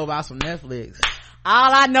gung-ho about some Netflix.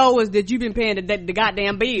 All I know is that you've been paying the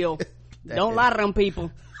goddamn bill. Don't lie to them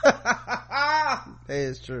people. That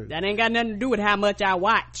is true. That ain't got nothing to do with how much I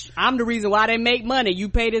watch. I'm the reason why they make money. You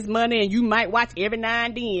pay this money and you might watch every now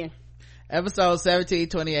and then. Episode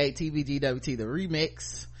 1728 TBGWT the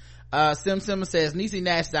remix. Simmons says Niecy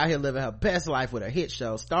Nash is out here living her best life with her hit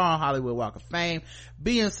show, star on Hollywood Walk of Fame,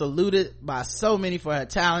 being saluted by so many for her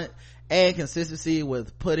talent and consistency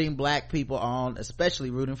with putting black people on, especially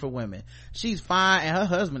rooting for women. She's fine and her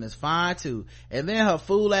husband is fine too. And then her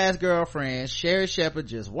fool ass girlfriend Sherry Shepherd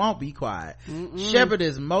just won't be quiet. Shepherd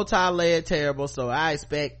is multi-layered terrible, so I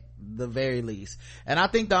expect the very least. And I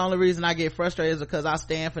think the only reason I get frustrated is because I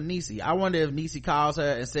stand for Niecy. I wonder if Niecy calls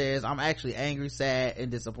her and says I'm actually angry, sad,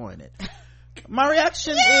 and disappointed. My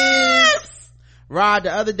reaction is, Rod,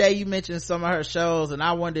 the other day you mentioned some of her shows, and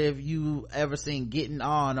I wonder if you ever seen Getting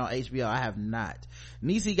On HBO. I have not.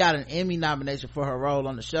 Niecy got an Emmy nomination for her role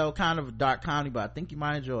on the show, kind of a dark comedy, but I think you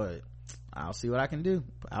might enjoy it. I'll see what I can do.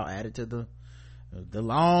 I'll add it to the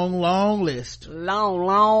long list.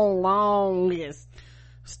 Long list.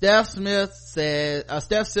 Steph Simpson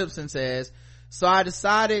says, so I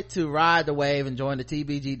decided to ride the wave and join the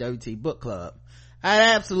TBGWT book club. I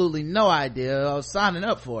had absolutely no idea I was signing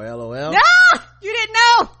up for, LOL. No! You didn't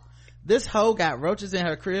know! This hoe got roaches in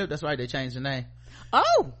her crib. That's right, they changed the name.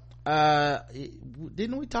 Oh!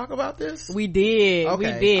 Didn't we talk about this? We did.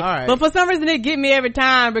 Okay, we did. all right. But for some reason it get me every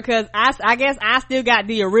time because I guess I still got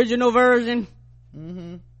the original version.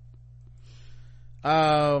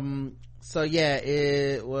 So yeah,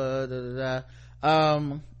 it was,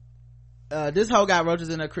 this hoe got roaches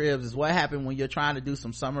in her cribs is what happened when you're trying to do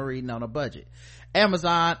some summer reading on a budget.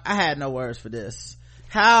 Amazon, I had no words for this.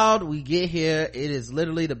 How'd we get here? It is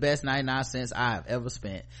literally the best 99 cents I have ever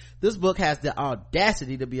spent. This book has the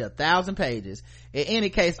audacity to be 1,000 pages. In any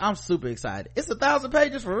case, I'm super excited. It's 1,000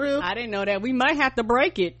 pages for real? I didn't know that. We might have to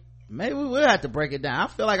break it. Maybe we will have to break it down. I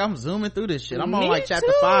feel like I'm zooming through this shit. I'm on Me like chapter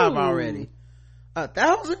too. 5 already.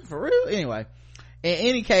 1,000 for real? Anyway, in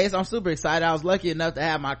any case, I'm super excited. I was lucky enough to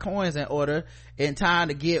have my coins in order in time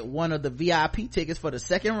to get one of the VIP tickets for the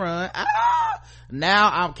second run.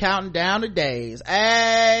 Now I'm counting down the days.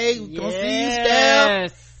 Hey, gonna see you,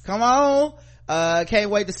 Steph. Come on.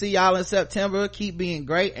 Can't wait to see y'all in September. Keep being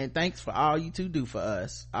great, and thanks for all you two do for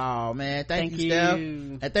us. Oh man, thank you, Steph,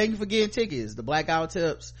 and thank you for getting tickets. The Blackout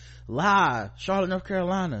Tips live, Charlotte, North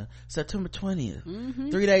Carolina, September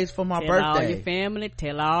 20th. 3 days for my birthday. Tell all your family,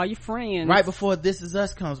 tell all your friends. Right before This Is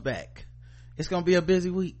Us comes back. It's gonna be a busy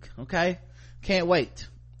week. Okay, can't wait.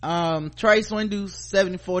 Trey Swindu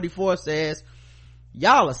 7044 says,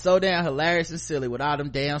 y'all are so damn hilarious and silly with all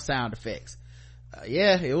them damn sound effects.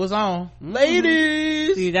 Yeah, it was on.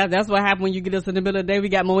 Ladies, see that's what happened when you get us in the middle of the day. We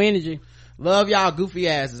got more energy. Love y'all goofy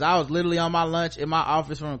asses. I was literally on my lunch in my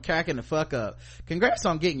office room cracking the fuck up. Congrats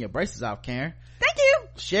on getting your braces off, Karen. Thank you.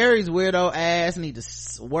 Sherry's weirdo ass need to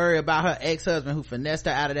worry about her ex-husband who finessed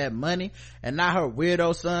her out of that money, and not her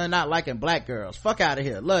weirdo son not liking black girls. Fuck out of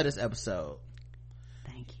here. Love this episode.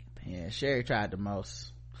 Thank you, baby. Yeah, Sherry tried the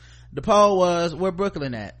most. The poll was, where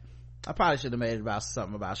Brooklyn at? I probably should have made it about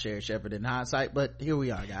something about Sherry Shepherd in hindsight, but here we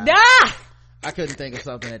are, guys. I couldn't think of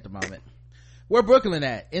something at the moment. Where Brooklyn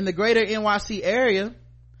at? In the greater NYC area,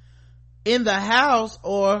 in the house,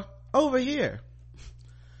 or over here?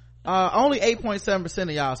 Only 8.7%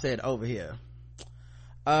 of y'all said over here.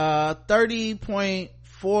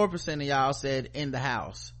 30.4% of y'all said in the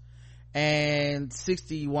house, and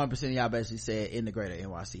 61% of y'all basically said in the greater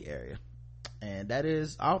NYC area. And that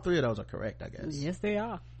is, all three of those are correct, I guess. Yes, they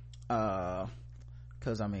are.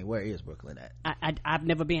 Cause I mean, where is Brooklyn at? I've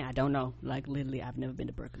never been. I don't know. Like literally, I've never been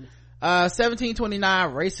to Brooklyn.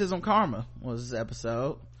 1729 Racism Karma was this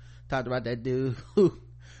episode. Talked about that dude who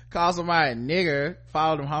called somebody a nigger,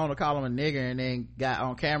 followed him home to call him a nigger, and then got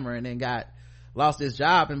on camera and then lost his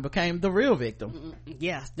job and became the real victim.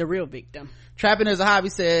 Yes, the real victim. Trapping as a Hobby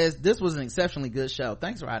says, this was an exceptionally good show.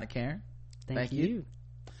 Thanks, Ryder Karen. Thank you.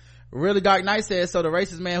 Really Dark Knight says, so the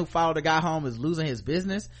racist man who followed a guy home is losing his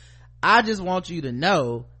business. I just want you to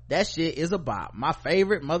know that shit is a bop. My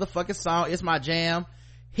favorite motherfucking song. It's my jam.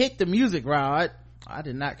 Hit the music, Rod. I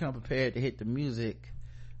did not come prepared to hit the music,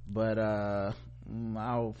 but I'll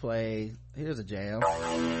play. Here's a jam. Let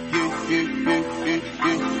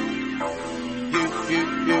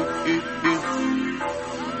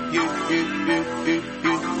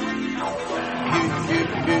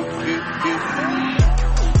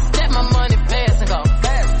my money pass and go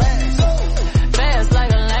fast like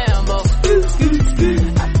a Lambo.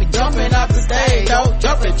 I be jumping off the stage, yo,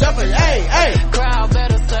 jumping, hey. Crowd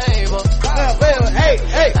better save us. Hey.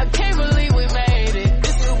 I can't believe we made it.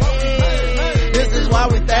 This is why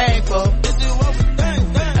we thankful.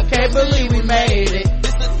 I can't believe we made it.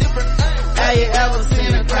 Have you ever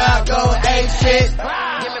seen a crowd go, hey shit?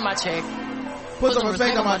 Give me my check. Put some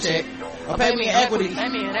respect on my check. or pay me in equity.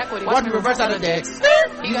 Watch me reverse out of decks.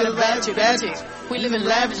 You got a bad chick. We live in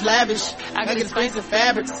lavish. I got expensive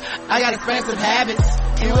fabrics. I got expensive habits.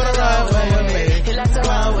 He wanna run away. He likes to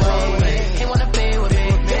run away. He wanna play with me.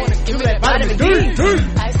 He wanna give me that vitamin D.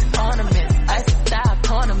 Ice ornaments, ice style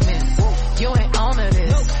ornaments. You ain't on to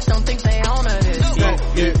this. Don't think they on to this. Yeah.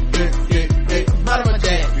 Bottom of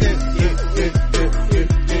that.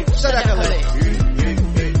 Shut up,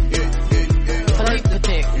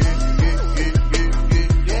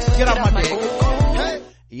 get off my dick.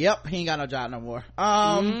 Yep, he ain't got no job no more.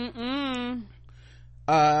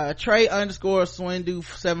 Trey _ Swindu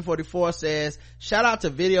 744 says, shout out to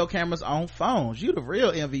video cameras on phones. You the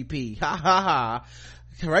real MVP. Ha ha ha.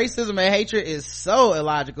 Racism and hatred is so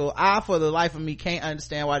illogical. I, for the life of me, can't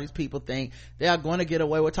understand why these people think they are going to get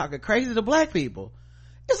away with talking crazy to black people.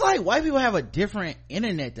 It's like white people have a different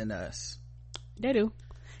internet than us. They do.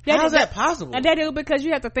 How is that possible? They do, because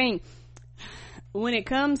you have to think, when it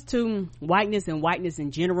comes to whiteness and whiteness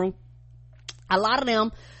in general, a lot of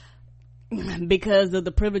them, because of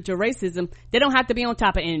the privilege of racism, they don't have to be on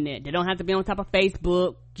top of internet. They don't have to be on top of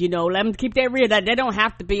Facebook. Let them keep that real. They don't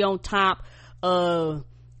have to be on top of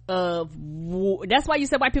that's why you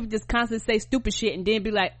said white people just constantly say stupid shit and then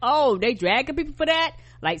be like, oh, they dragging people for that,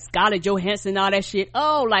 like Scarlett Johansson, all that shit.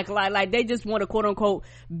 Oh, like they just want to quote unquote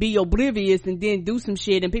be oblivious and then do some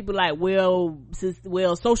shit, and people like, well,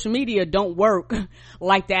 social media don't work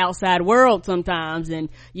like the outside world sometimes, and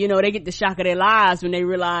they get the shock of their lives when they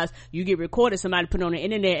realize you get recorded, somebody put it on the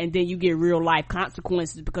internet, and then you get real life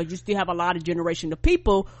consequences, because you still have a lot of generation of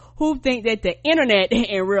people who think that the internet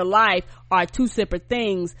and real life are two separate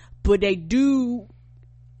things, but they do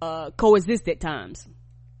coexist at times.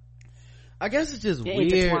 I guess it's just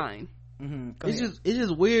weird. It's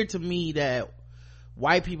just weird to me that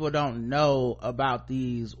white people don't know about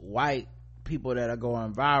these white people that are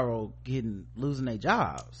going viral losing their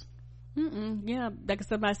jobs. Yeah, like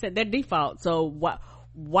somebody said, their default. So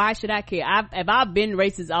why should I care? If I've been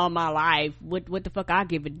racist all my life, what the fuck I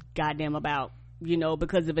give a goddamn about?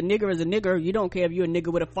 Because if a nigger is a nigger, you don't care if you're a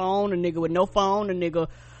nigger with a phone, a nigger with no phone, a nigger,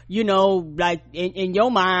 like in your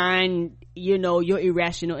mind, you're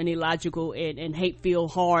irrational and illogical and hate-filled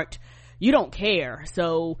heart. You don't care.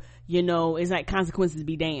 So, it's like consequences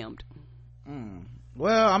be damned.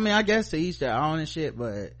 Well, I mean, I guess to each their own and shit,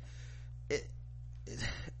 but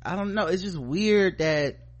I don't know. It's just weird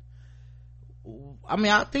that, I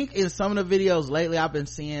mean, I think in some of the videos lately I've been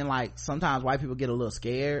seeing, like, sometimes white people get a little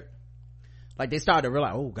scared. Like, they start to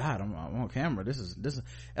realize, oh god, I'm on camera, this is,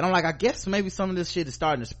 and I'm like, I guess maybe some of this shit is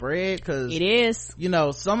starting to spread, because it is,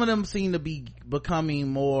 some of them seem to be becoming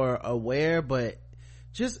more aware, but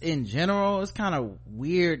just in general it's kind of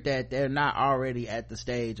weird that they're not already at the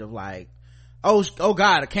stage of like, oh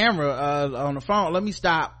god, a camera on the phone, let me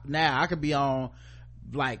stop now, I could be on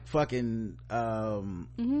like fucking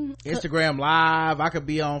Instagram live, I could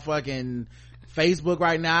be on fucking Facebook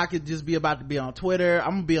right now, I could just be about to be on Twitter,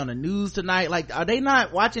 I'm gonna be on the news tonight. Like, are they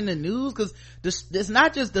not watching the news? Because it's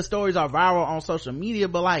not just the stories are viral on social media,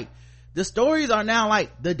 but like the stories are now,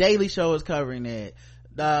 like, the Daily Show is covering it,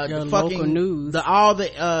 the fucking news, all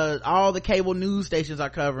the cable news stations are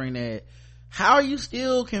covering it. How are you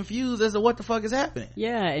still confused as to what the fuck is happening?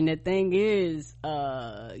 Yeah, and the thing is,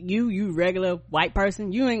 you regular white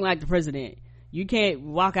person, you ain't like the president. You can't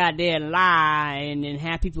walk out there and lie and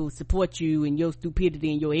have people support you in your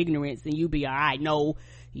stupidity and your ignorance and you be alright. No,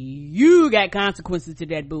 you got consequences to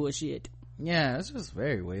that bullshit. Yeah, it's just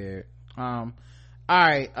very weird.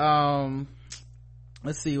 Alright,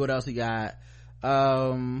 let's see what else we got.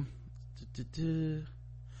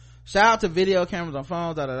 Shout out to video cameras on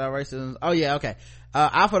phones, racism. Oh yeah, okay.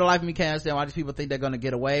 I, for the life of me, can't understand why these people think they're gonna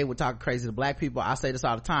get away with talking crazy to black people. I say this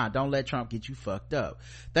all the time, don't let Trump get you fucked up.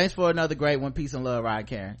 Thanks for another great one. Peace and love, Ryan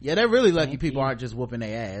Karen. Yeah, they're really lucky people aren't just whooping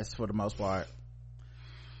their ass for the most part.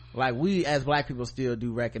 Like, we as black people still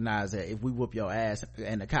do recognize that if we whoop your ass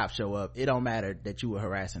and the cops show up, it don't matter that you were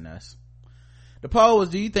harassing us. The poll was,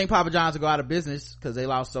 do you think Papa John's will go out of business because they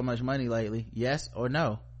lost so much money lately? Yes or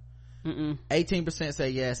no? 18% say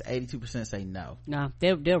yes, 82% say no. No,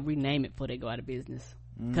 they'll rename it before they go out of business,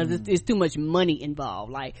 because it's too much money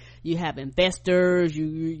involved. Like, you have investors,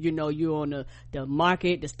 you're on the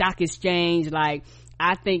market, the stock exchange. Like,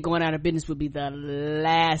 I think going out of business would be the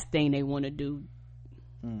last thing they want to do.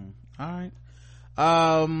 All right.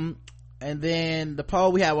 And then the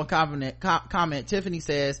poll, we had one comment. Tiffany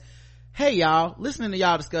says, hey y'all, listening to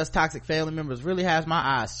y'all discuss toxic family members really has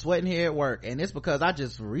my eyes sweating here at work, and it's because I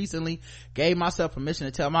just recently gave myself permission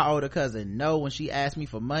to tell my older cousin no when she asked me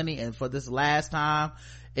for money, and for this last time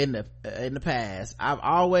in the past. I've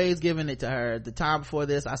always given it to her. The time before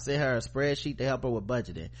this, I sent her a spreadsheet to help her with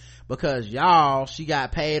budgeting, because she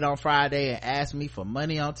got paid on Friday and asked me for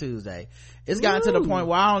money on Tuesday. It's gotten to the point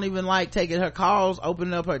where I don't even like taking her calls,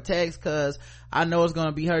 opening up her text, because I know it's going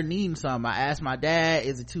to be her needing something. I asked my dad,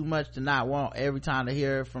 is it too much to not want every time to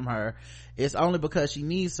hear from her? It's only because she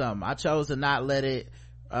needs something. I chose to not let it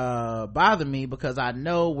bother me, because I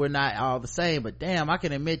know we're not all the same. But damn, I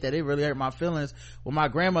can admit that it really hurt my feelings when my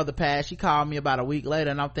grandmother passed. She called me about a week later,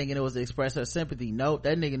 and I'm thinking it was to express her sympathy. Nope,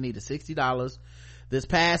 that nigga needed $60. This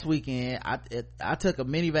past weekend, I took a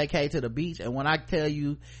mini vacay to the beach, and when I tell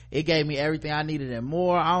you it gave me everything I needed and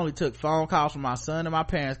more, I only took phone calls from my son and my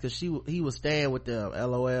parents because he was staying with them.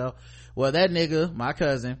 LOL. Well, that nigga, my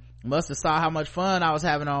cousin, must have saw how much fun I was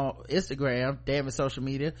having on Instagram, damn it, social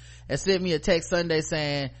media, and sent me a text Sunday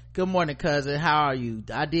saying, good morning, cousin, how are you?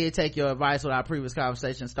 I did take your advice with our previous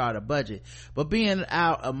conversation, start a budget, but being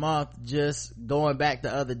out a month, just going back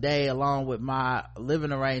the other day along with my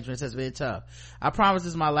living arrangements has been tough. I promise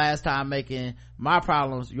this is my last time making my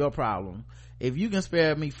problems your problem. If you can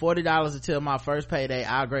spare me $40 until my first payday,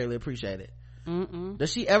 I'll greatly appreciate it.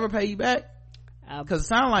 Does she ever pay you back? Because it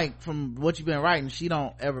sounds like from what you've been writing, she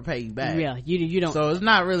don't ever pay you back. Yeah, you don't. So it's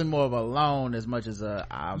not really more of a loan as much as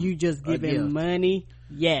you just giving money.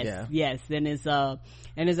 Yes, yes. And it's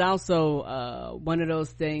also one of those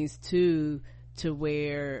things too, to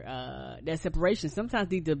where that separation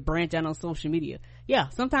sometimes need to branch out on social media. Yeah,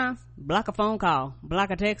 sometimes block a phone call,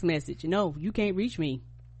 block a text message. No, you can't reach me.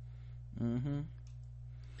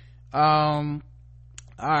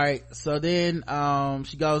 All right, so then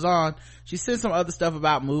she goes on. She said some other stuff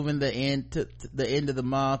about moving the end to the end of the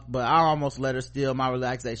month, but I almost let her steal my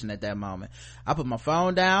relaxation at that moment. I put my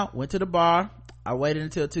phone down, went to the bar. I waited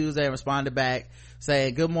until Tuesday and responded back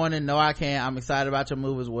saying, good morning, no I can't, I'm excited about your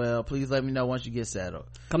move as well, please let me know once you get settled.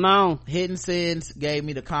 Come on. Hidden Sins gave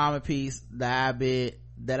me the calm and peace that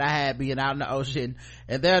I had being out in the ocean,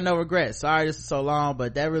 and there are no regrets. Sorry this is so long,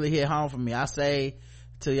 but that really hit home for me. I say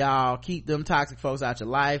to y'all, keep them toxic folks out your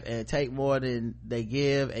life and take more than they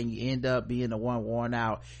give, and you end up being the one worn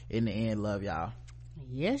out in the end. Love y'all.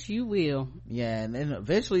 Yes, you will. Yeah, and then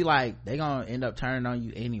eventually, like, they gonna end up turning on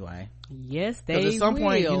you anyway. Yes, they will. Because at some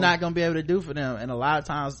point, you're not gonna be able to do for them, and a lot of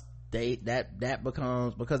times that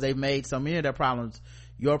becomes, because they've made so many of their problems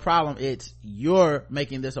your problem. It's, you're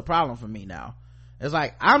making this a problem for me now. It's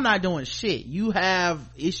like, I'm not doing shit. You have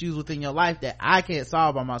issues within your life that I can't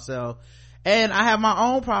solve by myself, and I have my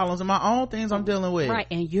own problems and my own things I'm dealing with. Right,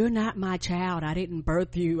 and you're not my child. I didn't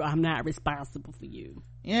birth you. I'm not responsible for you.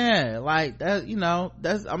 Yeah, like that, you know,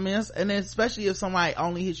 that's, I mean, and then especially if somebody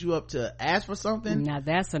only hits you up to ask for something. Now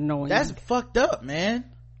that's annoying. That's fucked up, man.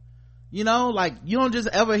 You know, like, you don't just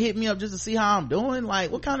ever hit me up just to see how I'm doing.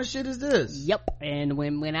 Like, what kind of shit is this? Yep. And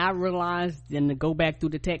when I realized, and to go back through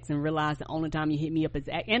the text and realize the only time you hit me up is,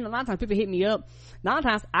 and a lot of times people hit me up, a lot of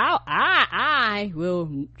times I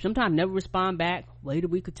will sometimes never respond back, wait a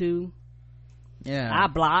week or two. Yeah. I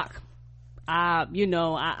block. I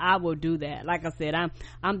will do that. Like I said, I'm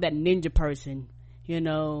that ninja person, you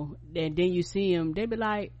know, and then you see them, they be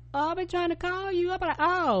like, oh, I've been trying to call you. I'll be like,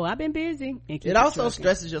 oh, I've been busy. It also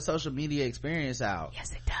stresses your social media experience out.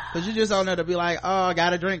 Yes, it does. Because you just on there to be like, oh, I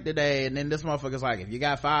got a drink today, and then this motherfucker's like, if you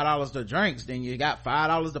got $5 to drinks, then you got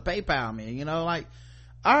 $5 to PayPal me. You know, like,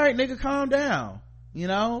 all right, nigga, calm down. You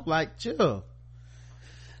know, like, chill.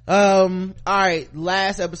 All right,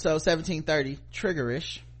 last episode, 1730,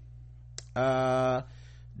 triggerish.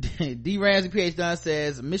 D Ramsey PH Dunn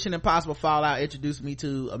says, Mission Impossible Fallout introduced me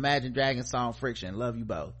to Imagine Dragons song Friction. Love you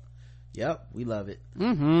both. Yep, we love it.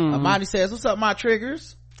 Amani says, what's up, my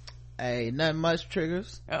triggers? Hey, nothing much,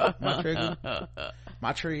 triggers. My trigger.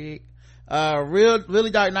 My trig.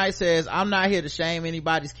 Really Dark Knight says, I'm not here to shame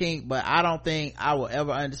anybody's kink, but I don't think I will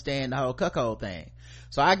ever understand the whole cuckold thing.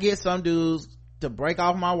 So I get some dudes to break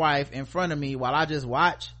off my wife in front of me while I just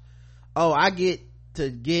watch. Oh, I get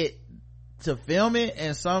to film it,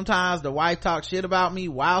 and sometimes the wife talks shit about me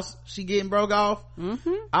whilst she getting broke off. I'm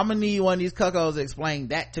gonna need one of these cuckolds to explain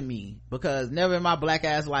that to me, because never in my black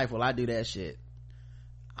ass life will I do that shit.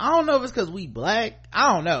 I don't know if it's because we black.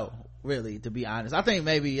 I don't know, really, to be honest. I think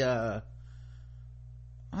maybe it'd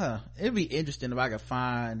be interesting if I could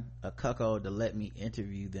find a cuckold to let me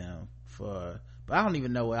interview them but I don't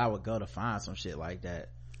even know where I would go to find some shit like that.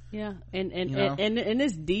 Yeah, and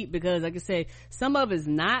it's deep, because like I said, some of it's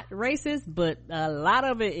not racist, but a lot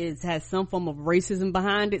of it has some form of racism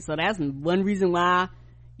behind it. So that's one reason why,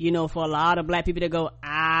 you know, for a lot of black people to go,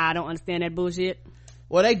 I don't understand that bullshit.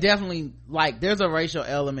 Well, they definitely, like, there's a racial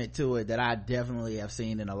element to it that I definitely have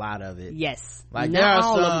seen in a lot of it. Yes. Like, Not there are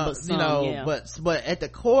all some, of them, but some, you know, yeah. but at the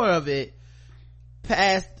core of it,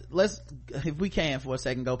 let's, if we can for a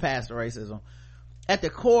second, go past the racism. At the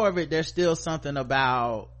core of it, there's still something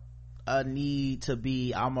about a need to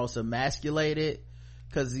be almost emasculated.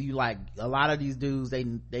 Cause you, like, a lot of these dudes,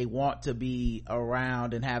 they want to be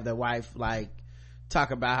around and have their wife, like,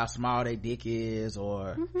 talk about how small their dick is,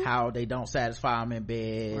 or how they don't satisfy them in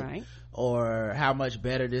bed, right, or how much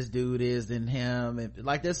better this dude is than him. And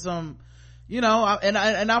like, there's some, you know,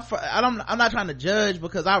 I'm not trying to judge,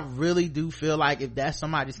 because I really do feel like if that's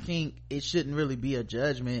somebody's kink, it shouldn't really be a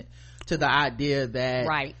judgment to the idea that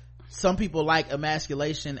right, some people like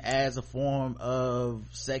emasculation as a form of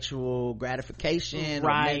sexual gratification,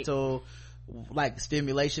 right, or mental, like,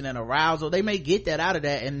 stimulation and arousal. They may get that out of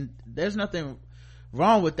that, and there's nothing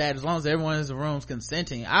wrong with that as long as everyone in the room's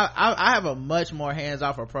consenting. I have a much more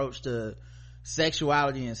hands-off approach to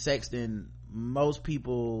sexuality and sex than most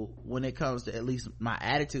people when it comes to at least my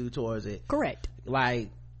attitude towards it. Correct. Like,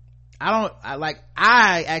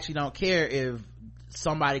 I actually don't care if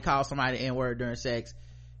somebody calls somebody the N-word during sex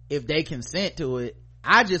if they consent to it.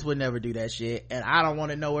 I just would never do that shit, and I don't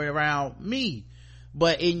want to know it around me.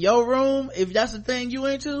 But in your room, if that's the thing you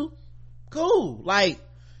into, cool. Like,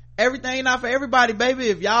 everything not for everybody, baby.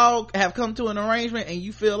 If y'all have come to an arrangement and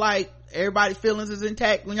you feel like everybody's feelings is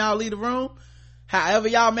intact when y'all leave the room, however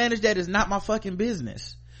y'all manage that is not my fucking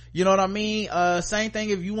business. You know what I mean? Same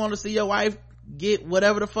thing if you want to see your wife get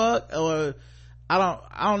whatever the fuck, or I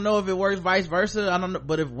don't know if it works vice versa. I don't know,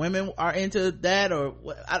 but if women are into that, or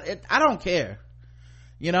I don't care.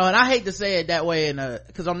 You know, and I hate to say it that way,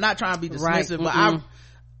 because I'm not trying to be dismissive, right. but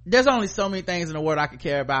there's only so many things in the world I could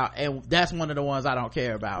care about, and that's one of the ones I don't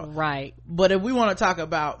care about. Right. But if we want to talk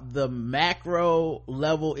about the macro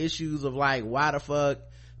level issues of, like, why the fuck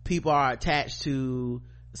people are attached to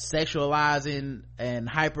sexualizing and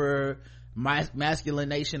hyper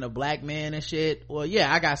masculination of black men and shit, well,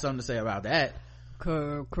 yeah, I got something to say about that.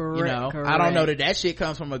 Correct. You know, correct. I don't know that shit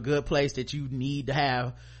comes from a good place, that you need to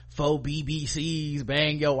have 4 BBCs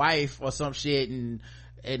bang your wife or some shit and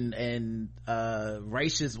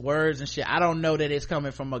racist words and shit. I don't know that it's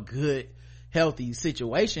coming from a good, healthy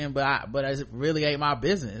situation, but it really ain't my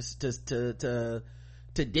business to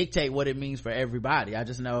dictate what it means for everybody. I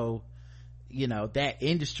just know, you know, that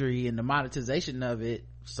industry and the monetization of it,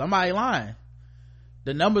 somebody lying.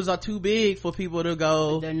 The numbers are too big for people to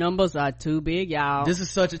go, the numbers are too big, y'all. this is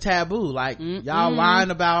such a taboo. Like, y'all lying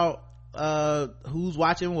about who's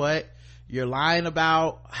watching what. You're lying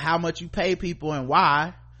about how much you pay people and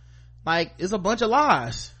why. Like, it's a bunch of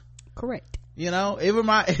lies. Correct. You know, it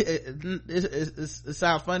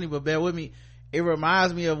sounds funny, but bear with me. It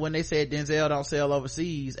reminds me of when they said Denzel don't sell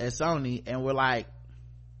overseas at Sony, and we're like,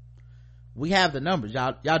 we have the numbers.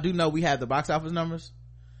 Y'all do know we have the box office numbers.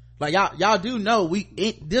 Like, y'all do know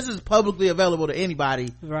this is publicly available to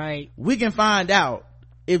anybody. Right. We can find out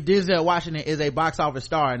if Denzel Washington is a box office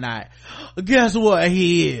star or not. Guess what?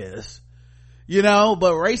 He is. You know,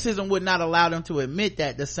 but racism would not allow them to admit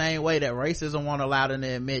that, the same way that racism won't allow them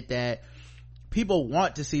to admit that people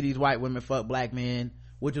want to see these white women fuck black men,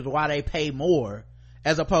 which is why they pay more,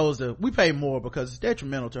 as opposed to, we pay more because it's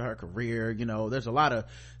detrimental to her career. You know, there's a lot of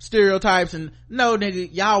stereotypes, and no, nigga,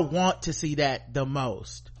 y'all want to see that the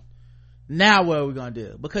most. Now what are we gonna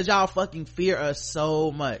do? Because y'all fucking fear us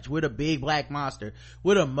so much. We're the big black monster.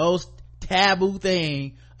 We're the most taboo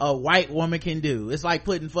thing a white woman can do. It's like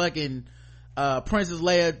putting fucking Princess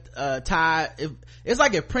Leia it's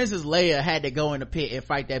like if Princess Leia had to go in the pit and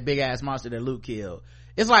fight that big ass monster that Luke killed.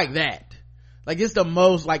 It's like that. Like, it's the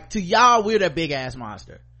most, like, to y'all, we're that big ass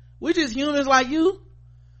monster. We're just humans like you.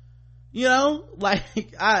 You know, like,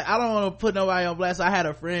 I don't want to put nobody on blast. I had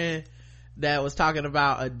a friend that was talking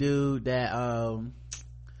about a dude that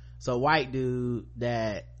so white dude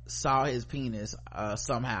that saw his penis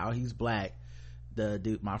somehow. He's black, the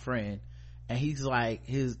dude, my friend, and he's like,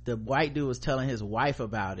 the white dude was telling his wife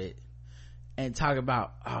about it and talking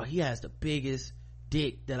about, oh, he has the biggest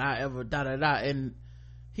dick that I ever and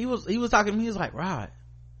he was talking to me. He was like, Rod,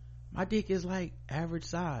 my dick is like average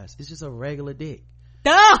size. It's just a regular dick.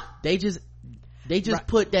 Duh! They just right.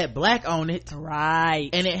 Put that black on it, right?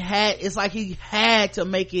 And it's like he had to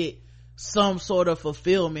make it some sort of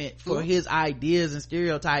fulfillment for his ideas and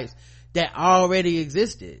stereotypes that already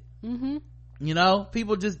existed. You know,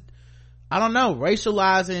 people just, I don't know,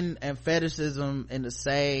 racializing and fetishism in the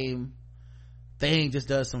same thing just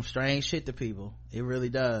does some strange shit to people. It really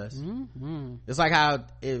does. It's like how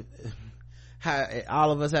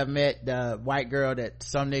all of us have met the white girl that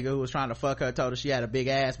some nigga who was trying to fuck her told her she had a big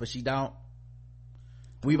ass, but she don't.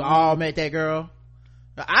 We've all met that girl.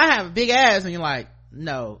 I have a big ass, and you're like,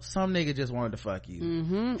 no, some nigga just wanted to fuck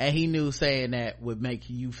you. And he knew saying that would make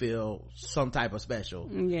you feel some type of special.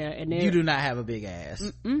 Yeah, and you do not have a big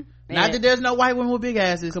ass. Not that there's no white women with big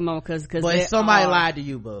asses. Come on, cause but somebody lied to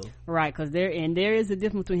you, boo. Right, cause there is a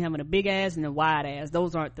difference between having a big ass and a wide ass.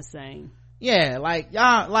 Those aren't the same. Yeah, like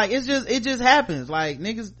y'all, like it just happens. Like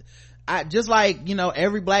niggas, just like, you know,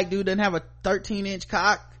 every black dude doesn't have a 13-inch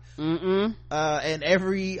cock. And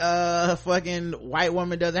every fucking white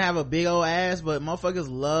woman doesn't have a big old ass, but motherfuckers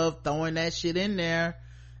love throwing that shit in there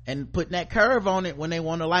and putting that curve on it when they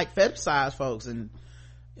want to like fetishize folks. And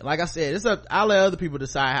like I said, I'll let other people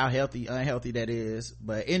decide how healthy unhealthy that is,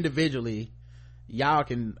 but individually y'all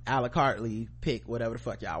can a la cartely pick whatever the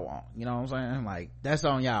fuck y'all want. You know what I'm saying? Like, that's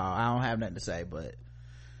on y'all. I don't have nothing to say. But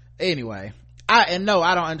anyway, I don't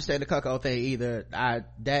understand the cuckold thing either.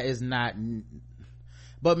 That is not,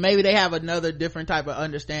 but maybe they have another different type of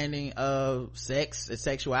understanding of sex and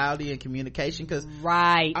sexuality and communication. Cause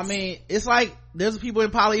right, I mean, it's like there's people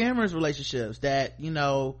in polyamorous relationships that, you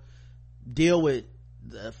know, deal with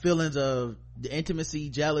the feelings of the intimacy,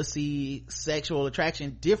 jealousy, sexual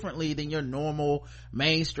attraction differently than your normal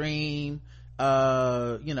mainstream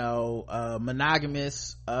monogamous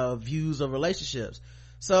views of relationships.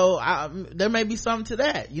 So there may be something to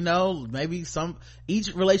that, you know. Maybe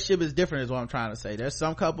each relationship is different is what I'm trying to say. There's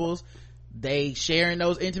some couples, they sharing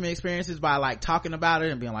those intimate experiences by like talking about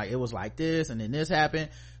it and being like, it was like this and then this happened.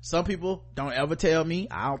 Some people don't ever tell me.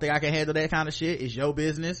 I don't think I can handle that kind of shit. It's your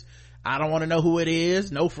business. I don't want to know who it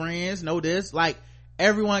is. No friends, no this. Like,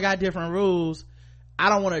 everyone got different rules. I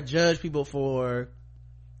don't want to judge people for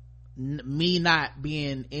me not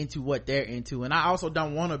being into what they're into, and I also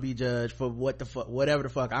don't want to be judged for whatever the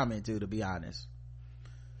fuck I'm into, to be honest.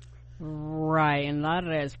 Right, and a lot of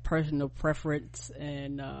that is personal preference,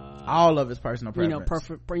 and all of it's personal preference.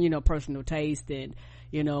 Personal taste. And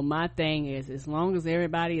my thing is, as long as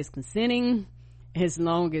everybody is consenting, as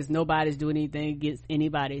long as nobody's doing anything against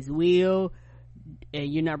anybody's will,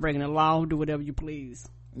 and you're not breaking the law, do whatever you please.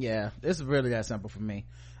 Yeah, this is really that simple for me.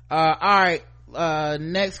 All right,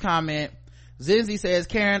 next comment. Zinzi says,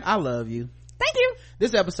 Karen, I love you. Thank you.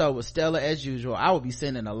 This episode was stellar as usual. I will be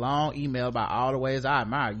sending a long email about all the ways I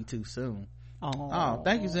admire you too soon. Oh,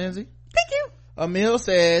 thank you, Zinzi. Thank you. Emil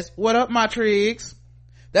says, what up, my trigs?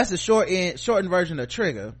 That's a shortened version of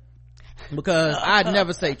trigger, because I'd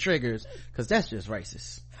never say triggers, because that's just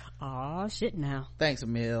racist. Oh shit now. Thanks,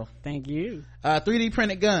 Emil. Thank you. 3D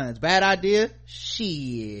printed guns, bad idea?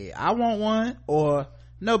 Shit, I want one. Or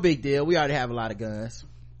no big deal, we already have a lot of guns.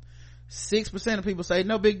 6% of people say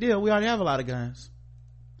no big deal, we already have a lot of guns.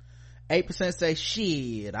 8% say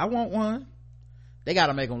shit, I want one. They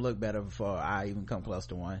gotta make them look better before I even come close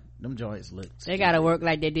to one. Them joints look stupid. They gotta work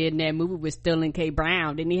like they did in that movie with Sterling K.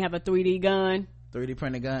 Brown. Didn't he have a 3D gun? 3D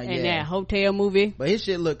printed gun, in that hotel movie? But his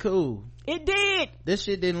shit looked cool. It did. This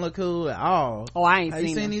shit didn't look cool at all. Oh, I ain't Have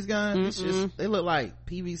you seen these guns? They look like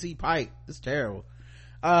PVC pipe. It's terrible.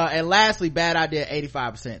 And lastly, bad idea.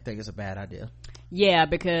 85% think it's a bad idea. Yeah,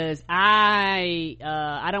 because I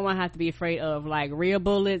don't want to have to be afraid of like real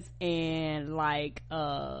bullets and like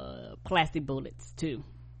plastic bullets too.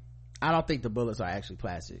 I don't think the bullets are actually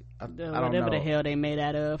plastic. I don't know. Whatever the hell they made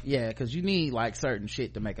out of. Yeah, because you need like certain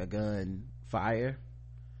shit to make a gun fire.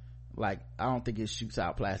 Like, I don't think it shoots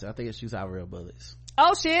out plastic. I think it shoots out real bullets.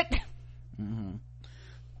 Oh shit.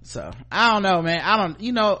 So I don't know, man.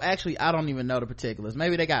 Actually I don't even know the particulars.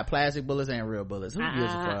 Maybe they got plastic bullets and real bullets. Who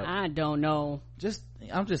gives a fuck? I don't know.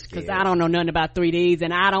 I'm just scared, because I don't know nothing about 3Ds,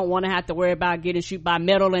 and I don't want to have to worry about getting shoot by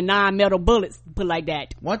metal and non-metal bullets, put like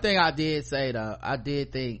that. One thing I did say though, I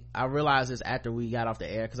realized this after we got off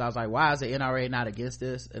the air, because I was like, why is the NRA not against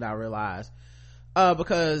this? And I realized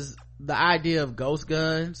because the idea of ghost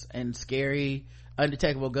guns and scary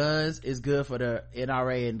undetectable guns is good for the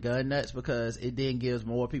NRA and gun nuts, because it then gives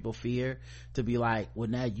more people fear to be like, well,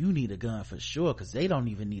 now you need a gun for sure, because they don't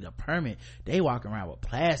even need a permit. They walk around with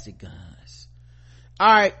plastic guns.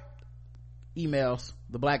 All right, emails,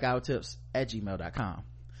 theblackguywhotips@gmail.com.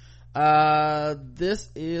 This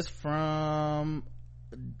is from,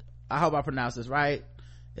 I hope I pronounced this right.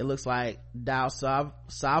 It looks like Dal Savan.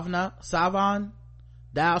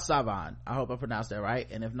 I hope I pronounced that right,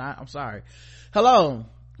 and if not, I'm sorry. Hello,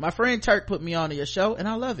 my friend Turk put me on to your show and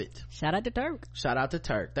I love it. Shout out to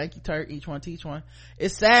Turk. Thank you, Turk. Each one teach one.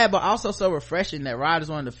 It's sad but also so refreshing that Rod is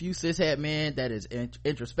one of the few cishet men that is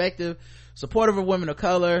introspective, supportive of women of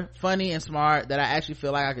color, funny and smart, that I actually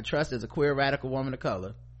feel like I could trust as a queer radical woman of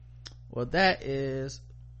color. Well, that is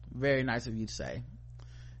very nice of you to say,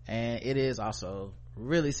 and it is also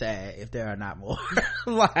really sad if there are not more.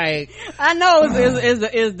 Like, I know,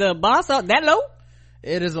 is the boss up that low?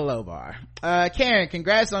 It is a low bar. Karen,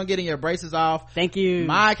 congrats on getting your braces off. Thank you.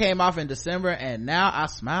 Mine came off in December and now I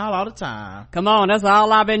smile all the time. Come on, that's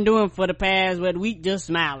all I've been doing for the past week, just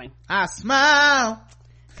smiling. I smile.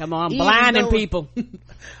 Come on, blinding people.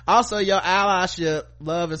 Also, your allyship,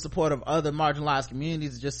 love, and support of other marginalized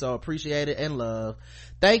communities is just so appreciated and loved.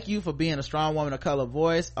 Thank you for being a strong woman of color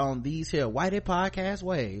voice on these here whitey podcast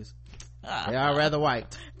waves. They are rather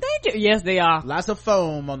white. Thank you. Yes, they are. Lots of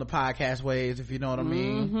foam on the podcast waves, if you know what I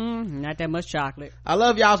mean. Not that much chocolate. I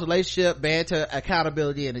love y'all's relationship, banter,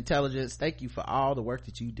 accountability, and intelligence. Thank you for all the work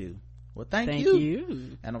that you do. Well, thank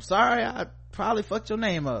you. And I'm sorry I probably fucked your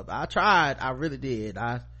name up. I tried. I really did.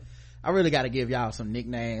 I really got to give y'all some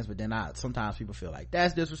nicknames, but then sometimes people feel like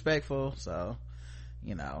that's disrespectful. So,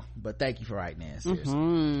 you know, but thank you for writing in.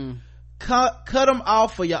 Seriously. Cut them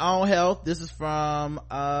off for your own health. This is from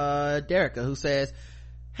Derica, who says,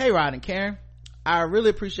 hey Rod and Karen, I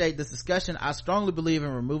really appreciate this discussion. I strongly believe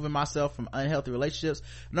in removing myself from unhealthy relationships,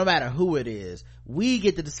 no matter who it is. We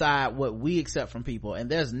get to decide what we accept from people, and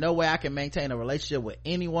there's no way I can maintain a relationship with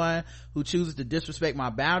anyone who chooses to disrespect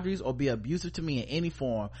my boundaries or be abusive to me in any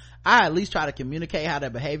form. I at least try to communicate how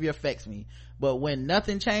their behavior affects me, but when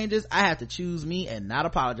nothing changes, I have to choose me and not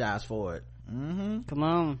apologize for it. Come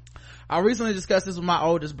on. I recently discussed this with my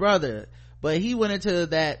oldest brother, but he went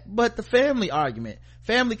into but the family argument.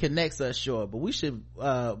 Family connects us, sure, but we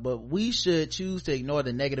should choose to ignore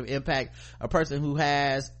the negative impact a person who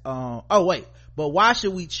has but why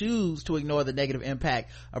should we choose to ignore the negative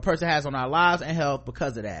impact a person has on our lives and health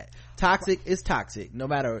because of that? Toxic is toxic, no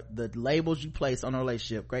matter the labels you place on a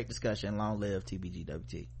relationship. Great discussion. Long live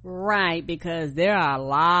TBGWT. Right, because there are a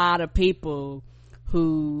lot of people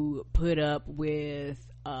who put up with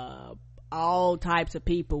all types of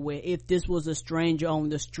people where if this was a stranger on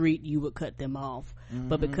the street, you would cut them off.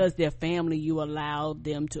 But because they're family, you allowed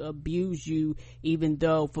them to abuse you, even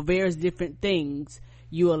though for various different things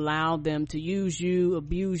you allowed them to use you,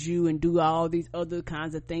 abuse you, and do all these other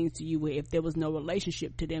kinds of things to you where if there was no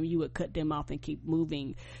relationship to them, you would cut them off and keep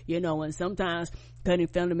moving, you know. And sometimes cutting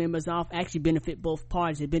family members off actually benefit both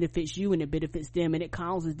parties. It benefits you and it benefits them, and it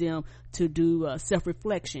causes them to do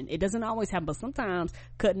self-reflection. It doesn't always happen, but sometimes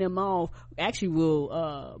cutting them off actually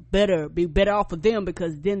will be better off for them,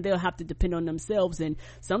 because then they'll have to depend on themselves. And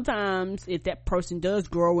sometimes if that person does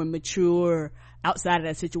grow and mature outside of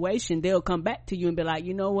that situation, they'll come back to you and be like,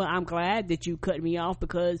 you know what, I'm glad that you cut me off,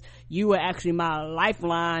 because you were actually my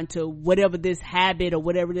lifeline to whatever this habit or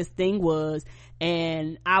whatever this thing was,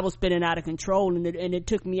 and I was spinning out of control, and it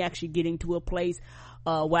took me actually getting to a place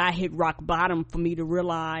where I hit rock bottom for me to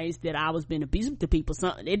realize that I was being abusive to people.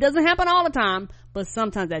 It doesn't happen all the time, but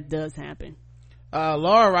sometimes that does happen.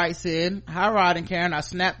 Laura writes in, hi Rod and Karen, I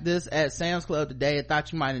snapped this at Sam's Club today and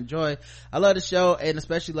thought you might enjoy. I love the show and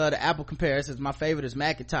especially love the Apple comparisons. My favorite is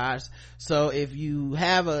Macintosh, so if you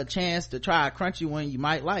have a chance to try a crunchy one, you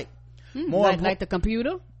might like. Like the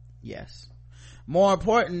computer? Yes. More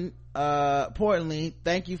importantly,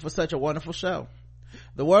 thank you for such a wonderful show.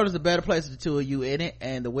 The world is a better place with the two of you in it,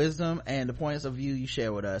 and the wisdom and the points of view you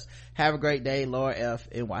share with us. Have a great day, Laura F.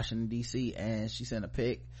 in Washington DC. And she sent a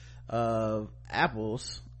pic of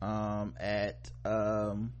apples at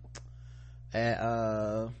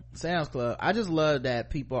Sam's Club. I just love that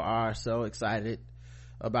people are so excited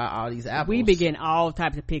about all these apples. We be getting all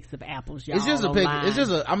types of pics of apples, y'all. It's just a picture. It's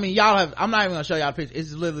just I mean, y'all have, I'm not even gonna show y'all a picture.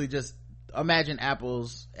 It's literally just imagine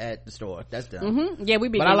apples at the store. That's done. Yeah, we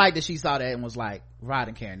be but I like that she saw that and was like, Rod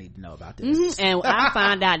and Karen need to know about this. And I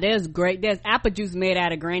found out there's apple juice made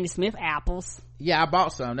out of Granny Smith apples. Yeah, I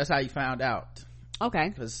bought some. That's how you found out. Okay.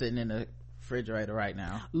 Because it's sitting in the refrigerator right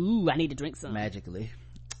now. Ooh, I need to drink some. Magically.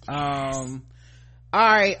 Yes. All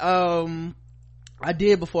right. I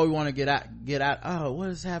did before we want to get out. Oh, what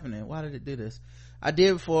is happening? Why did it do this? I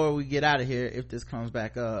did before we get out of here, if this comes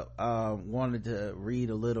back up, wanted to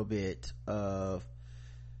read a little bit of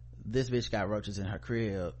This Bitch Got Roaches in Her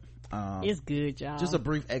Crib. It's good, y'all. Just a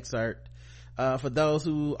brief excerpt. For those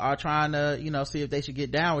who are trying to, see if they should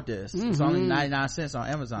get down with this. It's only 99 cents on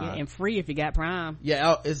Amazon. Yeah, and free if you got Prime.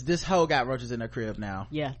 Yeah, it's This Hoe Got Roaches in Her Crib now.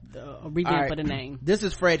 Yeah, revamp for the name. This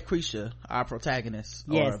is Fred Creasha, our protagonist,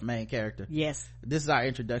 or main character. Yes. This is our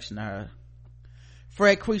introduction to her.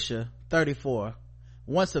 Fred Creasha, 34,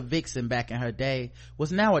 once a vixen back in her day,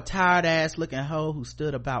 was now a tired ass looking hoe who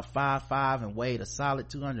stood about 5'5" and weighed a solid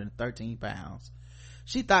 213 pounds.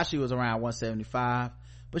 She thought she was around 175,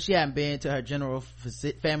 but she hadn't been to her general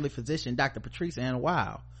family physician, Dr. Patrice, in a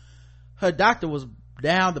while. Her doctor was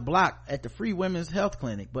down the block at the Free Women's Health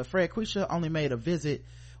Clinic, but Fred Creasha only made a visit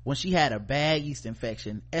when she had a bad yeast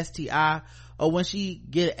infection, STI, or when she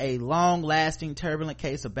get a long-lasting turbulent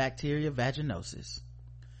case of bacteria vaginosis.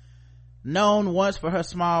 Known once for her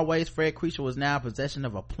small waist, Fred Creature was now in possession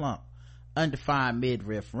of a plump, undefined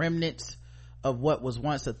midriff. Remnants of what was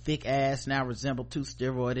once a thick ass now resembled two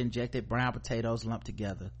steroid-injected brown potatoes lumped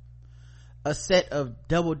together. A set of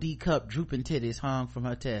double D cup drooping titties hung from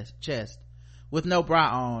her chest. With no bra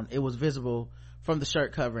on, it was visible from the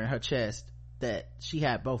shirt covering her chest that she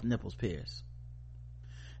had both nipples pierced.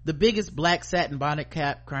 The biggest black satin bonnet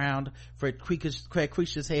cap crowned Fred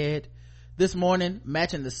Creature's head. This morning,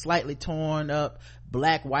 matching the slightly torn up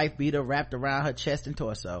black wife beater wrapped around her chest and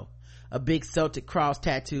torso. A big Celtic cross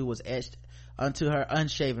tattoo was etched onto her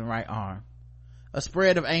unshaven right arm. A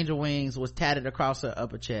spread of angel wings was tatted across her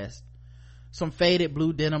upper chest. Some faded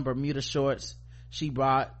blue denim Bermuda shorts she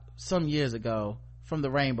bought some years ago from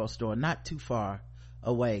the Rainbow store not too far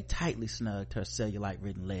away tightly snugged her cellulite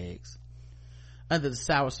ridden legs. Under the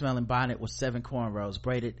sour smelling bonnet was 7 cornrows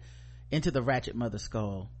braided into the ratchet mother's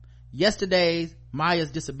skull. Yesterday's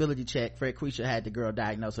Maya's disability check, Fred Creature had the girl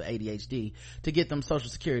diagnosed with ADHD to get them Social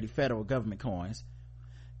Security federal government coins,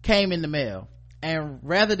 came in the mail, and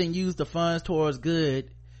rather than use the funds towards good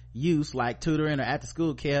use like tutoring or after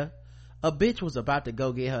school care, a bitch was about to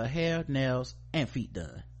go get her hair, nails, and feet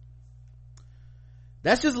done.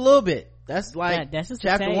 That's just a little bit. That's like that's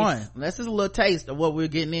chapter 1. That's just a little taste of what we're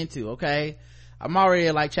getting into. Okay, I'm already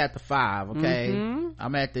at like chapter 5. Okay,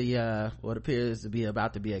 I'm at the what appears to be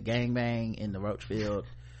about to be a gangbang in the Roachfield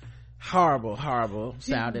horrible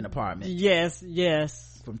sounding apartment.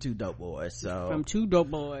 Yes from 2 dope boys. All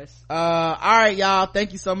right, y'all,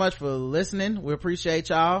 thank you so much for listening. We appreciate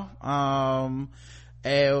y'all.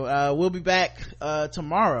 And we'll be back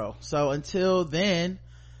tomorrow, so until then,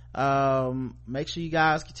 make sure you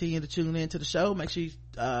guys continue to tune in to the show. Make sure you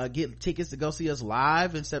get tickets to go see us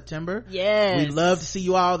live in September. Yes, we'd love to see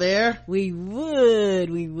you all there. We would.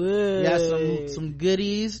 Yeah, some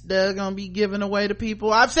goodies that are gonna be given away to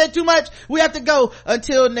people. I've said too much. We have to go.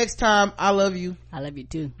 Until next time, I love you. I love you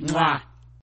too. Mwah.